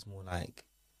Matchroom shows is more like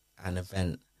an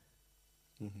event,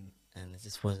 and it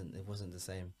just wasn't. It wasn't the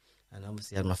same. And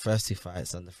obviously, I had my first two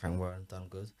fights under Frank Warren, done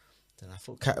good. Then I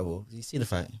fought Catterall. Did you see the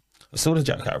fight? I saw the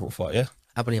Jack Catterall fight, yeah.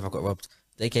 I believe I got robbed.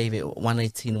 They gave it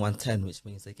 118, 110, which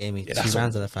means they gave me 2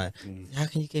 rounds of the fight. How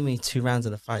can you give me 2 rounds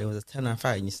of the fight? It was a 10-round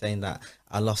fight, and you're saying that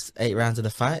I lost 8 rounds of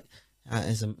the fight?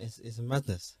 It's a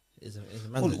madness. It's a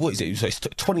madness. What is it? So it's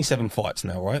 27 fights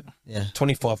now, right? Yeah.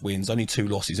 25 wins, only 2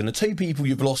 losses. And the 2 people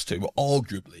you've lost to,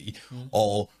 arguably,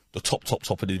 are the top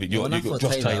of the division. You've got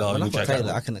Josh Taylor when I and fought Jack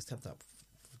Taylor, I can accept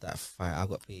that fight. I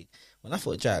got beat. When I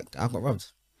fought Jack, I got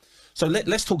robbed. So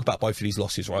let's talk about both of these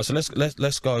losses, right? So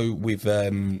let's go with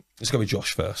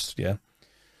Josh first, yeah.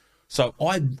 So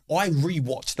I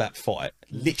rewatched that fight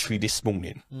literally this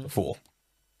morning before,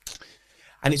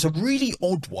 and it's a really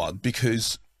odd one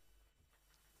because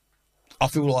I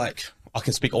feel like I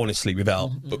can speak honestly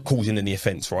without but causing any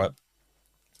offence, right?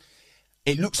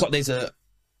 It looks like there's a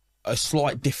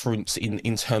slight difference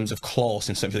in terms of class,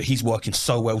 in terms of he's working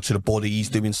so well to the body, he's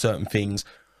doing certain things.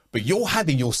 But you're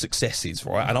having your successes,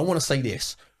 right? And I want to say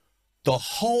this. The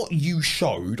heart you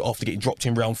showed after getting dropped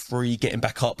in round 3, getting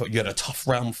back up, but you had a tough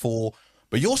round 4,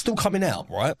 but you're still coming out,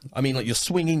 right? I mean, like, you're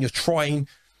swinging, you're trying.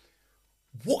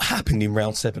 What happened in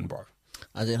round 7, bro?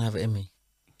 I didn't have it in me.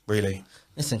 Really?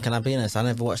 Listen, can I be honest? I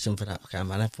never watched him for that cam.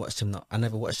 I never watched him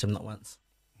not once.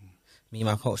 Me and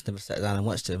my coach never sat down and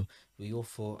watched him. We all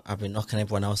thought, I've been knocking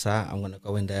everyone else out. I'm going to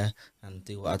go in there and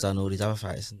do what I've done all these other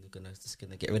fights, and we're just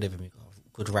going to get rid of him. He got a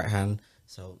good right hand,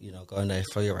 so, go in there,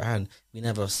 throw your right hand. We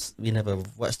never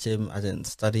watched him. I didn't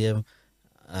study him.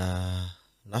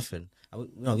 Nothing.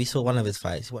 We saw one of his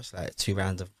fights. We watched like 2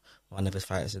 rounds of one of his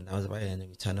fights, and that was about it, and then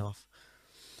we turned it off.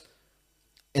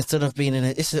 Instead of being in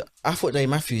it, I fought Dave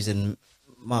Matthews in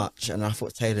March, and I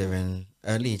fought Taylor in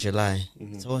early July.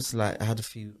 So it's like I had a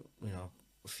few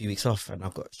weeks off, and I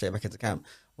got straight back into camp.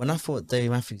 When I fought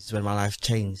David Matthews, when my life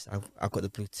changed, I got the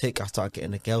blue tick. I started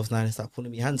getting the girls now, and they started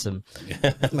calling me handsome.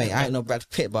 Mate, I ain't no Brad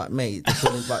Pitt, but mate,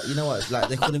 but you know what? Like,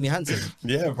 they're calling me handsome.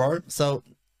 Yeah, bro. So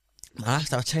my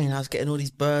lifestyle changed. I was getting all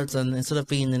these birds, and instead of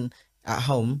being at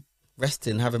home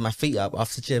resting, having my feet up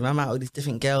after gym, I'm out with these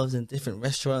different girls in different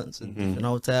restaurants and different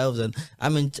hotels, and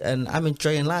I'm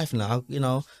enjoying life now.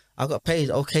 I got paid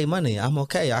okay money. I'm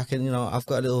okay. I can, I've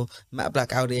got a little matte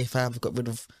black Audi A5. I've got rid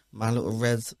of my little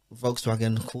red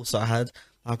Volkswagen Corsa I had.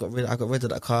 I got rid of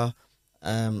that car.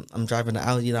 I'm driving the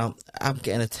Audi. I'm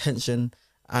getting attention,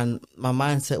 and my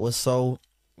mindset was so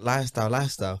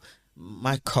lifestyle.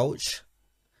 My coach,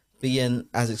 being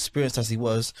as experienced as he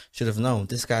was, should have known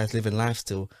this guy's living life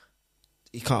still.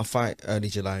 He can't fight early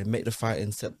July. Make the fight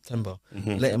in September.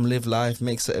 Let him live life.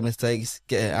 Make certain mistakes.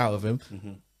 Get it out of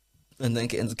him. And then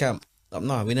get into camp.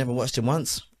 No, we never watched him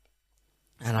once,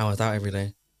 and I was out every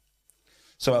day.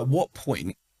 So at what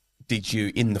point did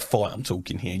you, in the fight I'm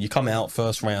talking here, you come out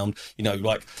first round,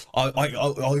 like,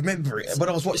 I remember it, when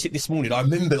I was watching it this morning, I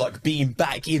remember like being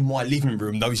back in my living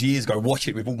room those years ago,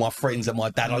 watching it with all my friends and my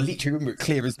dad. I literally remember it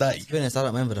clear as day. To be honest, I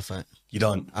don't remember the fight. You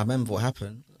don't? I remember what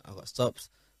happened. I got stopped,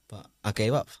 but I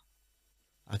gave up.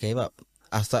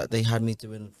 They had me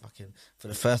doing for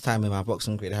the first time in my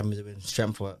boxing career, they had me doing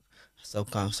strength work. So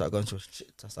I started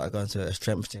going to a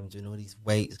strength gym, doing all these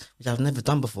weights, which I've never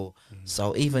done before.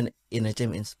 So even in a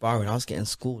gym inspiring, I was getting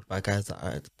schooled by guys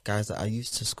that I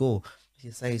used to school.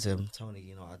 You say to him,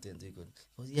 Tony, I didn't do good.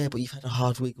 He goes, yeah, but you've had a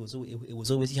hard week. It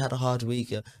was always you had a hard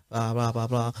week. Blah blah blah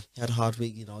blah. You had a hard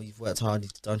week. You've worked hard.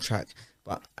 You've done track.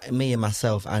 But me and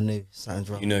myself, I knew something's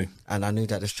wrong. You knew, and I knew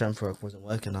that the strength work wasn't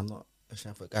working. I'm not a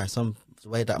strength work guy. The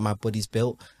way that my body's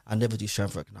built, I never do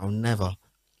strength work, and I'll never.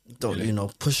 Don't really?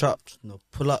 Push ups,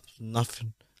 pull ups,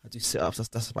 nothing. I do sit ups.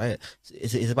 That's about it.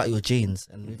 It's about your genes,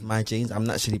 and with my genes, I'm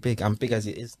naturally big. I'm big as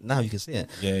it is now. You can see it.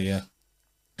 Yeah.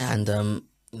 And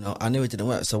I knew it didn't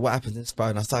work. So what happened in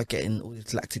sparring? I started getting all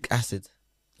this lactic acid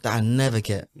that I never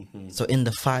get. So in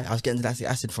the fight, I was getting the lactic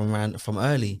acid from round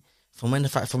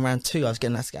 2, I was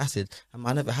getting lactic acid, and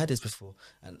I never had this before,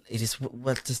 and it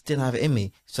just didn't have it in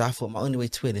me. So I thought my only way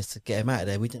to win is to get him out of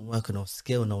there. We didn't work on no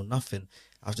skill, no nothing.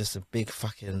 I was just a big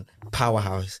fucking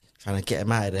powerhouse trying to get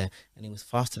him out of there, and he was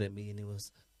faster than me, and he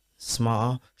was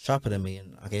smarter, sharper than me,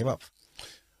 and I gave up.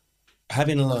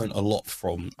 Having learned a lot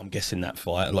from, I'm guessing, that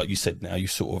fight, like you said, now you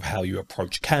sort of how you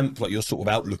approach camp, like your sort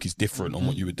of outlook is different on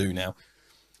what you would do now.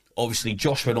 Obviously,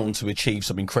 Josh went on to achieve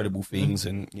some incredible things,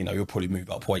 and you'll probably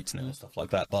move up weights now and stuff like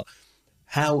that. But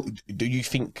how do you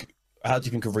think a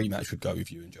rematch would go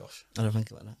with you and Josh? I don't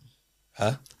think about that.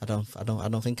 Huh? I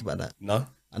don't think about that. No?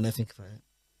 I never think about it.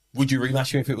 Would you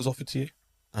rematch him if it was offered to you?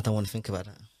 I don't want to think about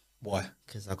that. Why?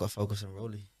 Because I got to focus on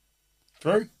Rolly.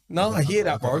 True. No, I hear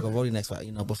that, bro. I got Rolly next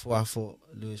fight. Before I fought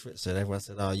Lewis Richardson, everyone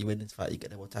said, "Oh, you win this fight, you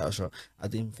get the world title shot." I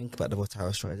didn't think about the world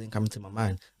title shot. It didn't come into my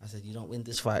mind. I said, "You don't win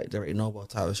this fight, there ain't no world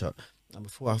title shot." And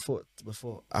before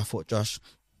I fought Josh,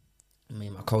 me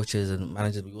and my coaches and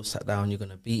managers, we all sat down. You're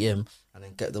gonna beat him and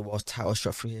then get the world title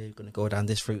shot through here. You're gonna go down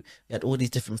this route. We had all these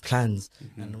different plans,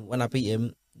 and when I beat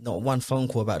him, not one phone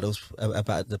call about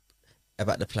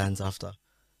the plans after.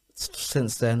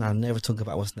 Since then, I never talk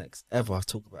about what's next ever. I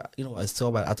talk about, you know what, it's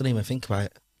so bad. I don't even think about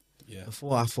it. Yeah.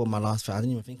 Before I fought my last fight, I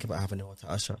didn't even think about having a world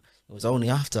title shot. It was only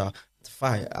after the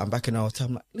fight, I'm back in the hotel.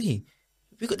 I'm like, Lee,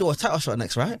 we could do a title shot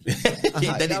next, right? But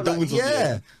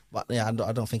yeah, I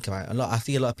don't think about it a lot. I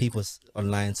see a lot of people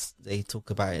online, they talk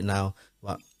about it now,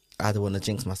 but I don't want to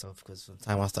jinx myself, because from the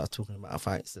time I start talking about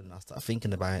fights and I start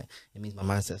thinking about it, it means my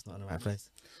mindset's not in the right place.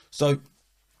 So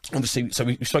obviously,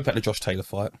 we spoke about the Josh Taylor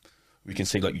fight. We can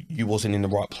see like you wasn't in the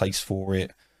right place for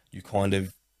it. You kind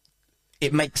of,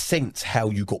 it makes sense how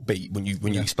you got beat when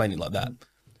you explain it like that.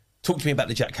 Talk to me about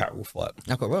the Jack Carroll fight.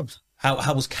 I got robbed.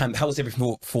 How was Cam? How was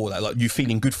everything for that? Like, you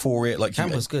feeling good for it? Like, Cam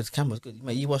was good.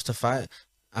 Mate, you watched the fight.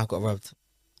 I got robbed.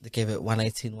 They gave it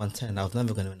 118, 110. I was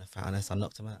never going to win the fight unless I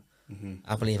knocked him out.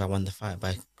 I believe I won the fight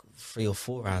by 3 or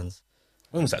 4 rounds.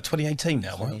 When was that? 2018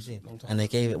 now, 2018. Right? And they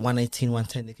gave it 118,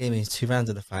 110. They gave me 2 rounds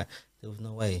of the fight. There was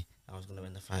no way I was going to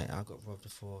win the fight. I got robbed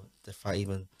before the fight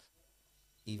even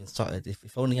started.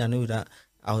 If only I knew that,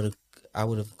 I would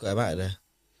have got him out of there.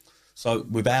 So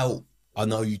without, I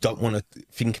know you don't want to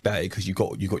think about it because you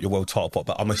got your world title fight,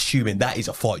 but I'm assuming that is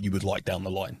a fight you would like down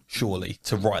the line, surely,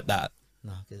 to write that.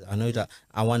 No, because I know that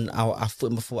I won. I fought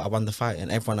him before I won the fight,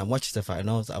 and everyone that watches the fight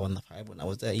knows that I won the fight. Everyone that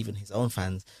was there, even his own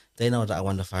fans, they know that I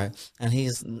won the fight. And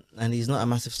he's not a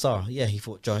massive star. Yeah, he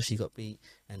fought Josh, he got beat,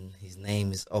 and his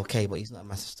name is okay, but he's not a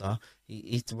massive star.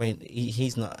 He's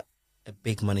not a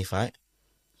big money fight.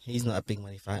 He's not a big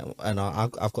money fight, and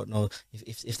I've got no.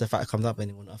 If the fight comes up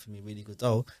and he want to offer me really good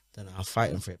dough, then I'll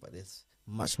fight him for it. But there's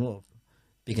much more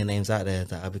bigger names out there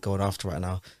that I'll be going after right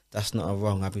now. That's not a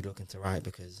wrong I'll be looking to right,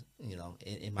 because, you know,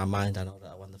 in my mind I know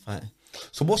that I won the fight.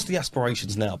 So what's the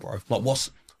aspirations now, bro? Like,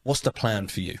 what's the plan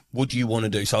for you? What do you want to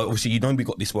do? So obviously, you know, we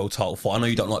got this world title fight. I know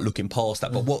you don't like looking past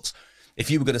that, but if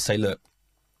you were going to say, look,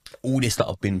 all this that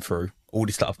I've been through, all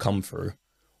this that I've come through,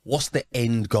 what's the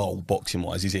end goal boxing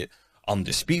wise? Is it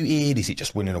undisputed? Is it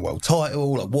just winning a world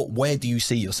title? Like, where do you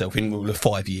see yourself in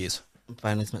 5 years?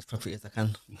 Buying as much property as I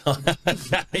can.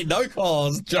 No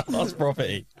cars, just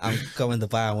property. I'm going to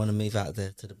Dubai. I want to move out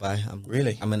there to Dubai.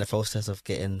 I'm in the process of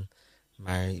getting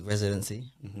my residency.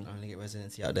 I want to get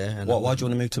residency out there. And why do you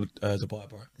want to move to Dubai,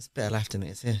 bro? It's a better life than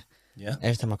it is here. Yeah.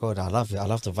 Every time I go there, I love it. I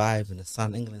love the vibe and the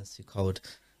sun. England's too cold,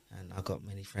 and I've got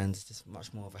many friends. It's just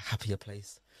much more of a happier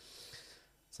place.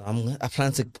 So I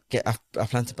plan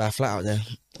to buy a flat out there.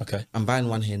 Okay. I'm buying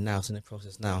one here now. It's in the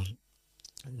process now.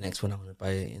 And the next one I want to buy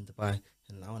it in Dubai,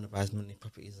 and I want to buy as many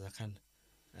properties as I can.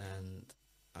 And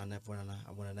I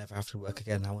want to never have to work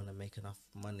again. I want to make enough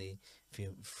money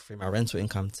through my rental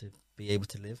income to be able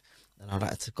to live. And I'd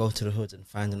like to go to the hood and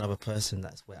find another person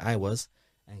that's where I was,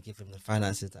 and give them the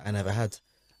finances that I never had.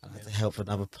 I'd like to help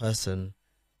another person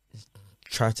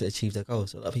try to achieve their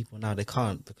goals. A lot of people now, they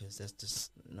can't, because there's just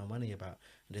no money about.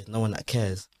 There's no one that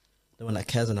cares. No one that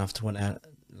cares enough to want to,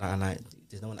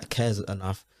 there's no one that cares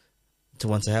enough to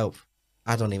want to help.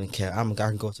 I don't even care. I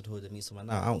can go to the hood and meet someone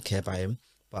now. I don't care about him,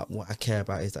 but what I care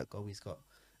about is that goal he's got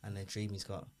and the dream he's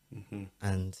got,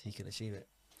 and he can achieve it.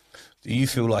 Do you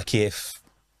feel like if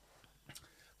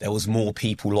there was more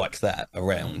people like that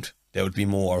around, there would be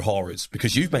more Oharas?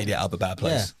 Because you've made it out of a bad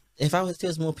place. Yeah. If there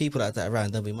was more people like that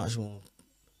around, there'll be much more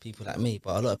people like me.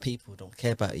 But a lot of people don't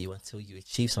care about you until you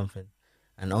achieve something,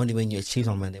 and only when you achieve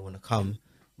something they want to come.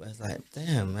 But it's like,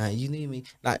 damn, man, you knew me.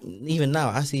 Like, even now,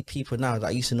 I see people now that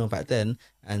I used to know back then,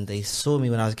 and they saw me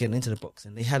when I was getting into the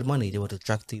boxing. They had money. They were the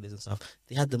drug dealers and stuff.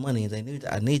 They had the money, and they knew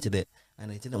that I needed it,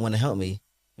 and they didn't want to help me.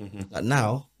 Like,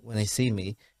 now, when they see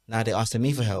me, now they're asking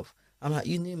me for help. I'm like,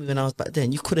 you knew me when I was back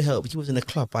then. You could have helped. You was in the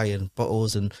club buying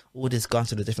bottles and all this, going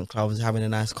to the different clubs, having the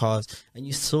nice cars, and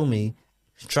you saw me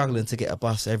struggling to get a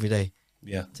bus every day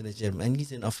to the gym, and you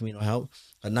didn't offer me no help.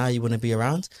 But now you want to be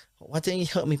around. Why didn't you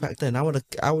help me back then? I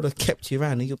would have kept you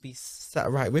around, and you'll be sat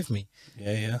right with me.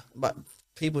 Yeah. But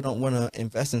people don't want to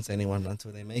invest into anyone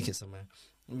until they make it somewhere.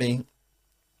 I mean,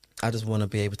 I just want to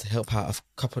be able to help out a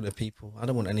couple of people. I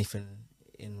don't want anything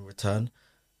in return.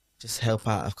 Just help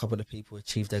out a couple of people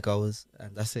achieve their goals,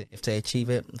 and that's it. If they achieve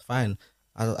it, fine.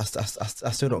 I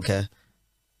still don't care.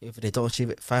 If they don't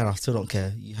achieve it, fine. I still don't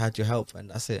care. You had your help,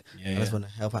 and that's it. I just want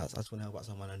to help out. I just want to help out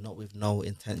someone, and not with no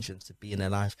intentions to be in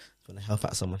their life. I just want to help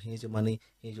out someone. Here's your money.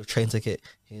 Here's your train ticket.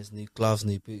 Here's new gloves,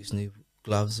 new boots, new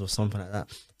gloves, or something like that.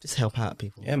 Just help out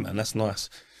people. Yeah, man, that's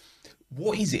nice.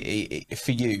 What is it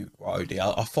for you, Rody?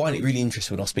 I find it really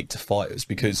interesting when I speak to fighters,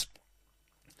 because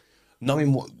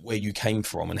knowing where you came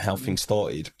from and how things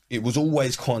started, it was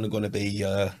always kind of going to be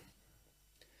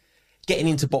getting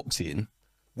into boxing.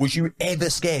 Was you ever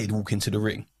scared walking to the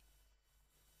ring?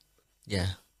 Yeah.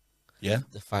 Yeah?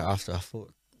 The fight after, I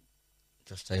fought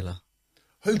Josh Taylor.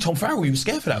 Who? Tom Farrell? You were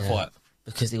scared for that fight?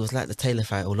 Because it was like the Taylor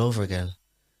fight all over again.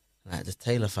 Like the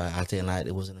Taylor fight, I didn't like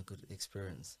it. Wasn't a good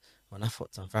experience. When I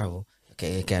fought Tom Farrell,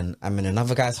 okay, again, I'm in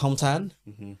another guy's hometown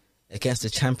against the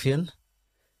champion.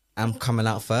 I'm coming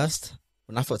out first.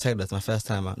 When I fought Taylor, it's my first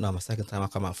time. My second time I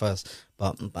come out first.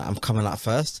 But I'm coming out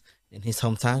first in his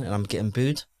hometown, and I'm getting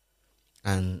booed.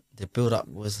 And the build-up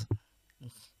was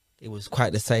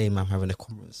quite the same. I'm having a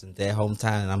conference in their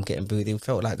hometown, and I'm getting booed. It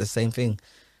felt like the same thing.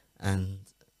 And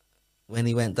when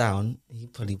he went down, he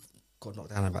probably got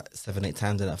knocked down about 7-8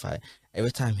 times in that fight.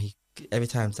 Every time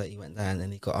that he went down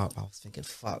and he got up, I was thinking,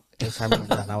 fuck. Every time he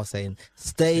went down, I was saying,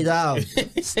 stay down,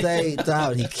 stay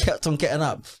down. He kept on getting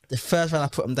up. The first round I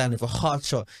put him down with a hard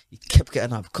shot, he kept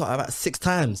getting up. Got about 6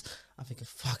 times. I'm thinking,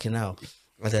 fucking hell.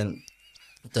 And then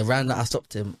the round that I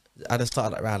stopped him, I just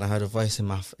started that round. I heard a voice in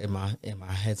my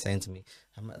head saying to me,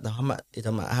 it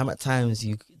don't matter how much times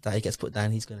that he gets put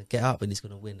down, he's gonna get up and he's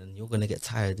gonna win, and you're gonna get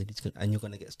tired and you're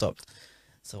gonna get stopped.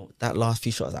 So that last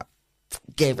few shots, I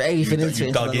gave everything into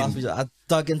it. I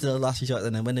dug into the last few shots,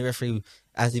 and then when the referee,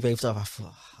 as he waved off, I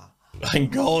thought,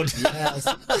 thank God. Yes.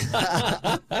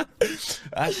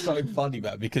 That's so funny,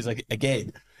 man, because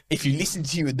again, if you listen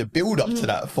to you in the build up to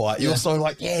that fight, you're so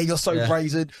like, you're so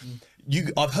brazen.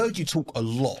 I've heard you talk a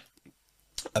lot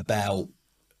about,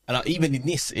 and even in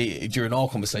this, during our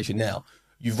conversation now,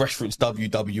 you've referenced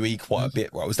WWE quite a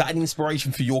bit, right? Was that an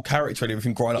inspiration for your character and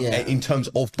everything growing up in terms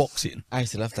of boxing? I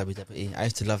used to love WWE. I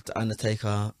used to love The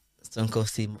Undertaker, Stone Cold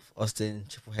Steve Austin,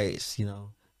 Triple H, and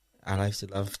I used to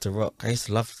love The Rock. I used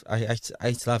to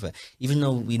love it. Even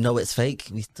though we know it's fake,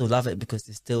 we still love it because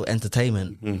it's still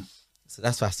entertainment. So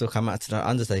that's why I still come out to The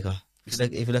Undertaker.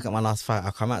 If you look at my last fight,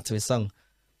 I come out to his song.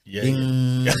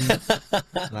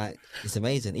 Like, it's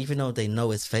amazing. Even though they know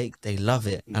it's fake, they love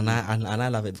it, and I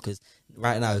love it because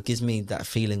right now it gives me that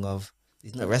feeling of,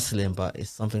 it's not wrestling, but it's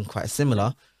something quite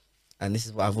similar, and this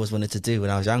is what I've always wanted to do when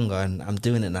I was younger, and I'm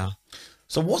doing it now.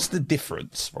 So what's the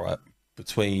difference, right,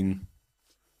 between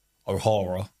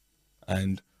Ohara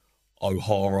and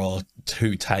Ohara,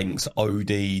 Two Tanks,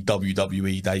 OD,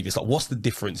 WWE, Davies? Like, what's the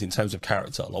difference in terms of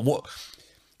character? Like, what?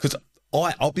 Because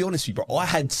I'll be honest with you, bro, I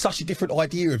had such a different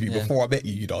idea of you before I met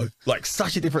you, like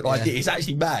such a different idea. It's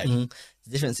actually mad. The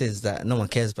difference is that no one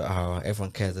cares about Ohara.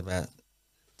 Everyone cares about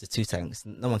the Two Tanks.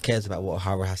 No one cares about what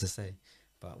Ohara has to say.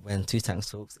 But when Two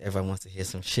Tanks talks, everyone wants to hear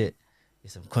some shit. Hear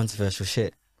some controversial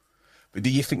shit. But do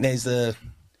you think there's a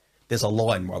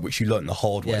line, right, which you learned the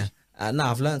hard way? No,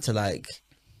 I've learned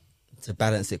to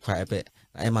balance it quite a bit.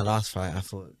 Like in my last fight, I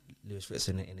fought Lewis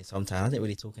Ritson in his hometown. I didn't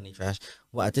really talk any trash.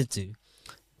 What I did do,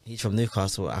 he's from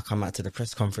Newcastle. I come out to the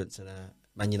press conference in a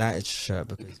Man United shirt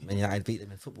because Man United beat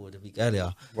them in football the week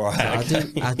earlier. Right. So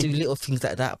I do little things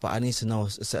like that, but I need to know a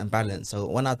certain balance. So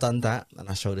when I done that and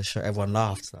I showed the shirt, everyone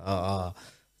laughed. Like,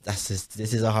 this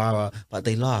is a horror. But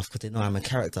they laugh because they know I'm a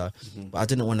character. But I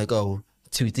didn't want to go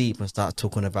too deep and start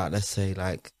talking about, let's say,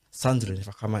 like Sunderland. If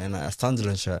I come out in like a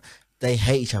Sunderland shirt, they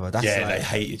hate each other. They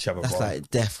hate each other. That's bro. like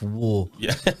death war.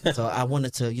 Yeah. So I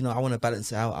wanted to, I want to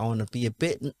balance it out. I want to be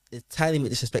a tiny bit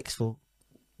disrespectful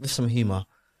with some humour.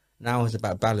 Now it's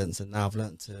about balance, and now I've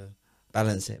learned to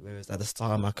balance it. Whereas at the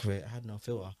start of my career, I had no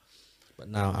filter, but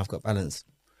now I've got balance.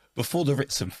 Before the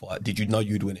Ritson fight, did you know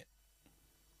you'd win it?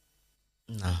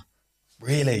 No.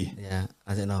 Really? Yeah,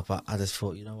 I didn't know, but I just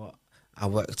thought, you know what? I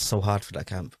worked so hard for that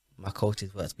camp. My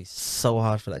coaches worked me so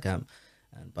hard for that camp.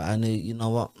 But I knew, you know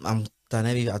what? I've done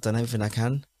everything I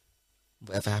can.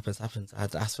 Whatever happens, happens.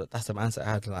 That's the mindset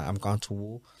I had. Like, I'm going to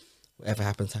war. Whatever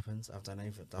happens, happens. I've done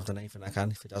everything I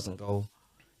can. If it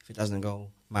doesn't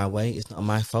go my way, it's not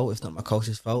my fault. It's not my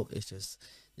coach's fault. It's just,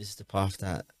 this is the path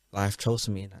that life chose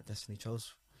for me and that destiny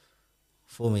chose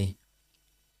for me.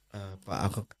 But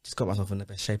I've just got myself in the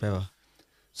best shape ever.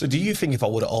 So do you think if I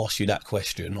would have asked you that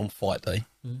question on fight day,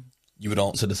 you would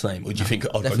answer the same? Or do you think,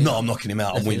 no, I'm knocking him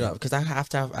out, I'm winning? Because I have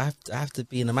to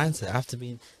be in the mindset. I have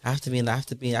to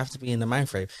be in the mind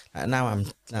frame. Like now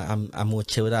I'm more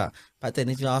chilled out. But then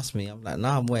if you ask me, I'm like,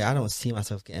 no, I don't see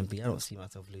myself getting beat. I don't see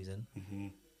myself losing.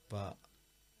 But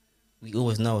we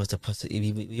always know it's a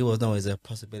possibility. We always know it's a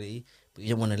possibility. But you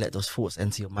don't want to let those thoughts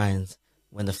enter your mind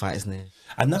when the fight is near.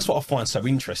 And that's what I find so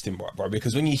interesting, right, bro?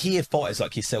 Because when you hear fighters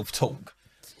like yourself talk,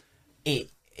 it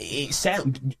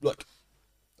sounds like,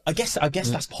 I guess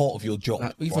that's part of your job.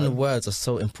 Like, even the words are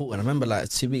so important. I remember like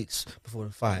 2 weeks before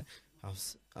the fight, I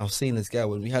was seeing this girl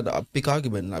when we had a big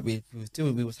argument. Like we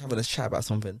was having a chat about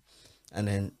something, And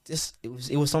then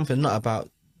it was something not about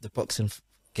the boxing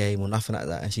game or nothing like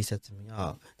that. And she said to me,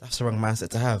 "Oh, that's the wrong mindset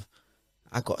to have."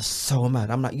 I got so mad.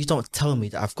 I'm like, you don't tell me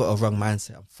that I've got a wrong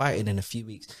mindset. I'm fighting in a few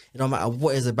weeks. It don't matter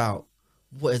what it's about.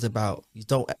 What it's about. You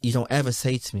don't ever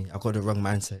say to me, I've got the wrong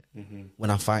mindset when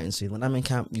I'm fighting soon. When I'm in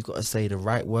camp, you got to say the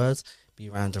right words, be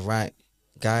around the right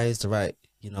guys, the right,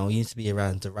 you need to be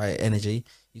around the right energy.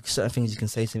 Certain things you can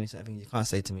say to me, certain things you can't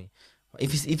say to me.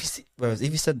 If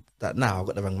you said that now, I've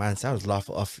got the wrong mindset, I would laugh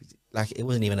it off. Like, it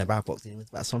wasn't even about boxing, it was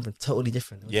about something totally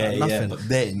different. Nothing. But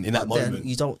then, in that moment,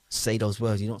 you don't say those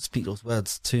words, you don't speak those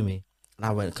words to me. And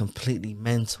I went completely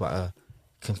mental at her.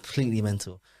 Completely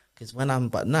mental. Because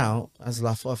but now, as I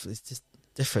laugh off, it's just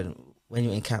different. When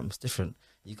you're in camp, it's different.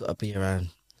 You got to be around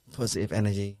positive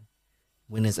energy,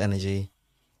 winner's energy,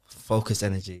 focused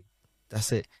energy.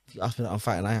 That's it. If you ask me that I'm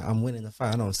fighting, I'm winning the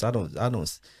fight. I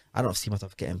don't see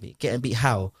myself getting beat. Getting beat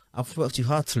how? I've worked too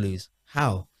hard to lose.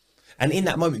 How? And in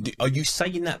that moment, are you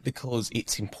saying that because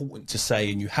it's important to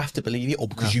say and you have to believe it, or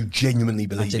because you genuinely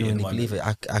believe it? I genuinely believe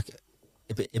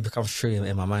it. It becomes true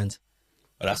in my mind.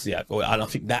 Well, and I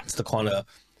think that's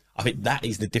I think that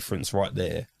is the difference right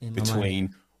there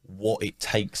between what it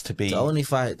takes to be. The only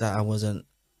fight that I wasn't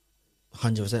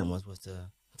 100% was the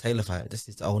Taylor fight. This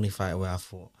is the only fight where I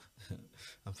thought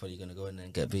I'm probably going to go in there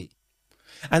and get beat.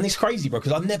 And it's crazy, bro,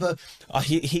 because I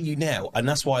hear you now, and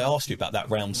that's why I asked you about that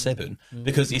round 7,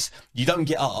 because you don't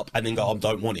get up and then go, I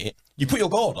don't want it. You put your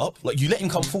guard up, like, you let him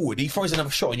come forward, he throws another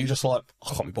shot, and you're just like,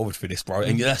 I can't be bothered for this, bro.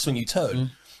 And that's when you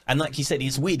turn. And like you said,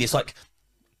 it's weird. It's like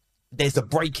there's a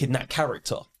break in that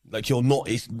character. Like,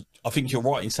 I think you're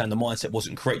right in saying the mindset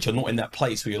wasn't correct. You're not in that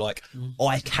place where you're like,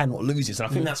 I cannot lose this. And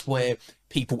I think that's where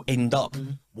people end up,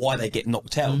 why they get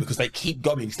knocked out, because they keep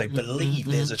going because they believe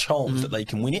there's a chance that they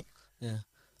can win it. Yeah.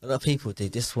 A lot of people, they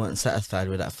just weren't satisfied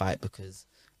with that fight because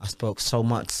I spoke so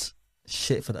much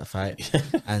shit for that fight.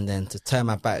 And then to turn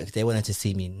my back, they wanted to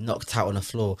see me knocked out on the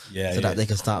floor that they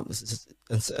can start,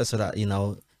 so that,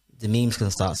 the memes can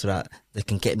start, so that they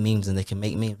can get memes and they can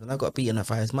make memes. And I got beaten that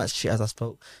fight as much shit as I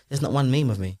spoke. There's not one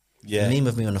meme of me. Yeah. A meme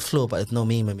of me on the floor, but there's no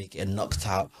meme of me getting knocked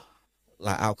out,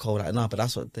 like out cold, like no. But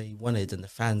that's what they wanted, and the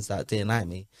fans that didn't like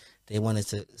me, they wanted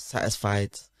to satisfy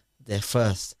their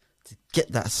thirst to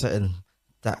get that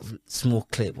small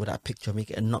clip or that picture of me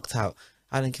getting knocked out.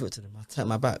 I didn't give it to them. I turned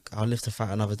my back. I'll live to fight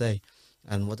another day.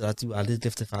 And what did I do? I did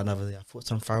live to fight another day. I fought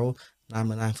Tom Farrell. Now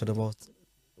I'm in line for the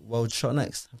world shot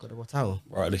next. I've got the world title.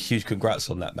 Right, a huge congrats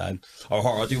on that, man.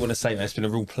 Ohara, I do want to say, man, it's been a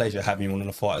real pleasure having you on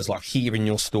the Fighters, like, hearing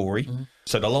your story.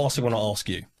 So the last thing I want to ask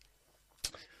you,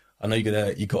 I know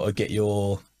you got to get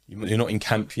you're not in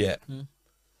camp yet.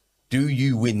 Do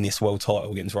you win this world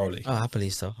title against Rolly? Oh, I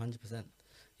believe so, 100%.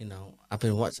 I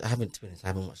haven't watched him, to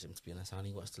be honest. I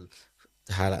only watched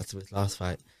the highlights of his last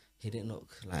fight. He didn't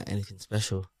look like anything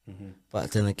special. But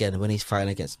then again, when he's fighting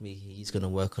against me, he's going to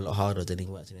work a lot harder than he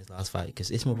worked in his last fight. Because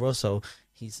Ismael Rosso,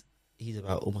 he's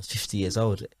about almost 50 years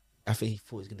old. I think he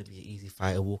thought he was going to be an easy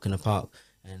fight, a walk in the park.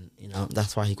 And,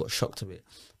 that's why he got shocked a bit.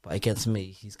 But against me,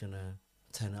 he's going to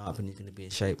turn it up and he's going to be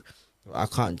in shape. I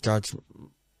can't judge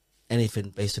anything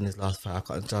based on his last fight. I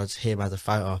can't judge him as a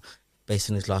fighter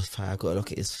based on his last fight. I've got to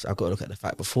look at the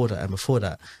fight before that and before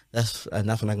that. That's when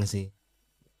I can see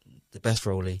the best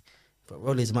Rolly. But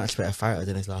Rolly's a much better fighter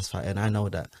than his last fight, and I know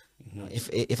that.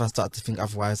 If I start to think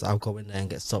otherwise, I'll go in there and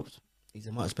get stopped. He's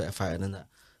a much better fighter than that.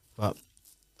 But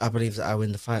I believe that I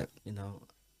win the fight.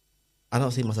 I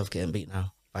don't see myself getting beat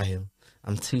now by him.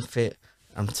 I'm too fit.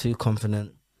 I'm too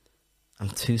confident. I'm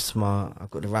too smart.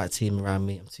 I've got the right team around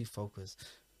me. I'm too focused.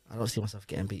 I don't see myself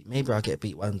getting beat. Maybe I'll get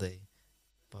beat one day,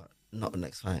 but not the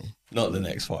next fight. Not the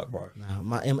next fight, bro.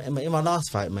 No, in my last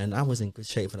fight, man, I was in good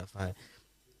shape for that fight.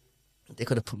 They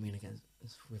could have put me in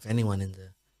with anyone in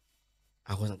there.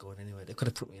 I wasn't going anywhere. They could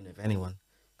have put me in with anyone.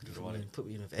 Could have put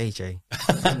me in with AJ.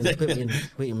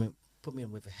 put me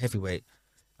in with a heavyweight.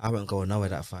 I wasn't going nowhere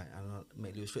that fight.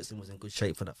 Lewis Ritson was in good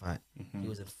shape for that fight. He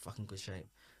was in fucking good shape.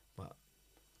 But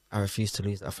I refused to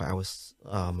lose that fight.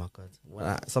 Oh my God.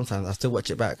 Sometimes I still watch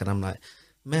it back and I'm like,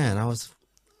 man, I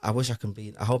hope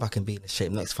I can be in the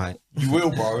shape next fight. You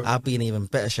will, bro. I'll be in even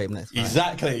better shape next fight.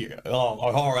 Exactly. Oh,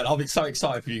 all right. I'm so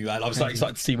excited for you, man. I'm so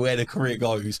excited to see where the career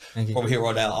goes from here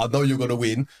on out. I know you're going to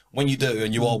win. When you do,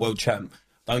 and you are world champ,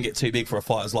 don't get too big for a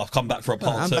fighter's life. Come back for a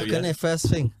part 2. I'm back in there first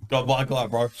thing. God, my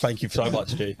God, bro. Thank you so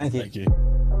much, G. Thank you.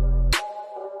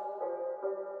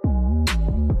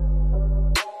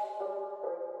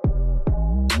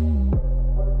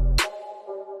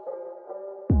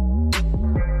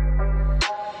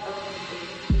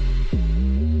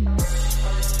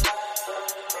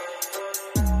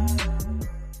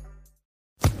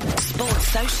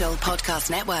 Podcast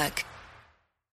Network.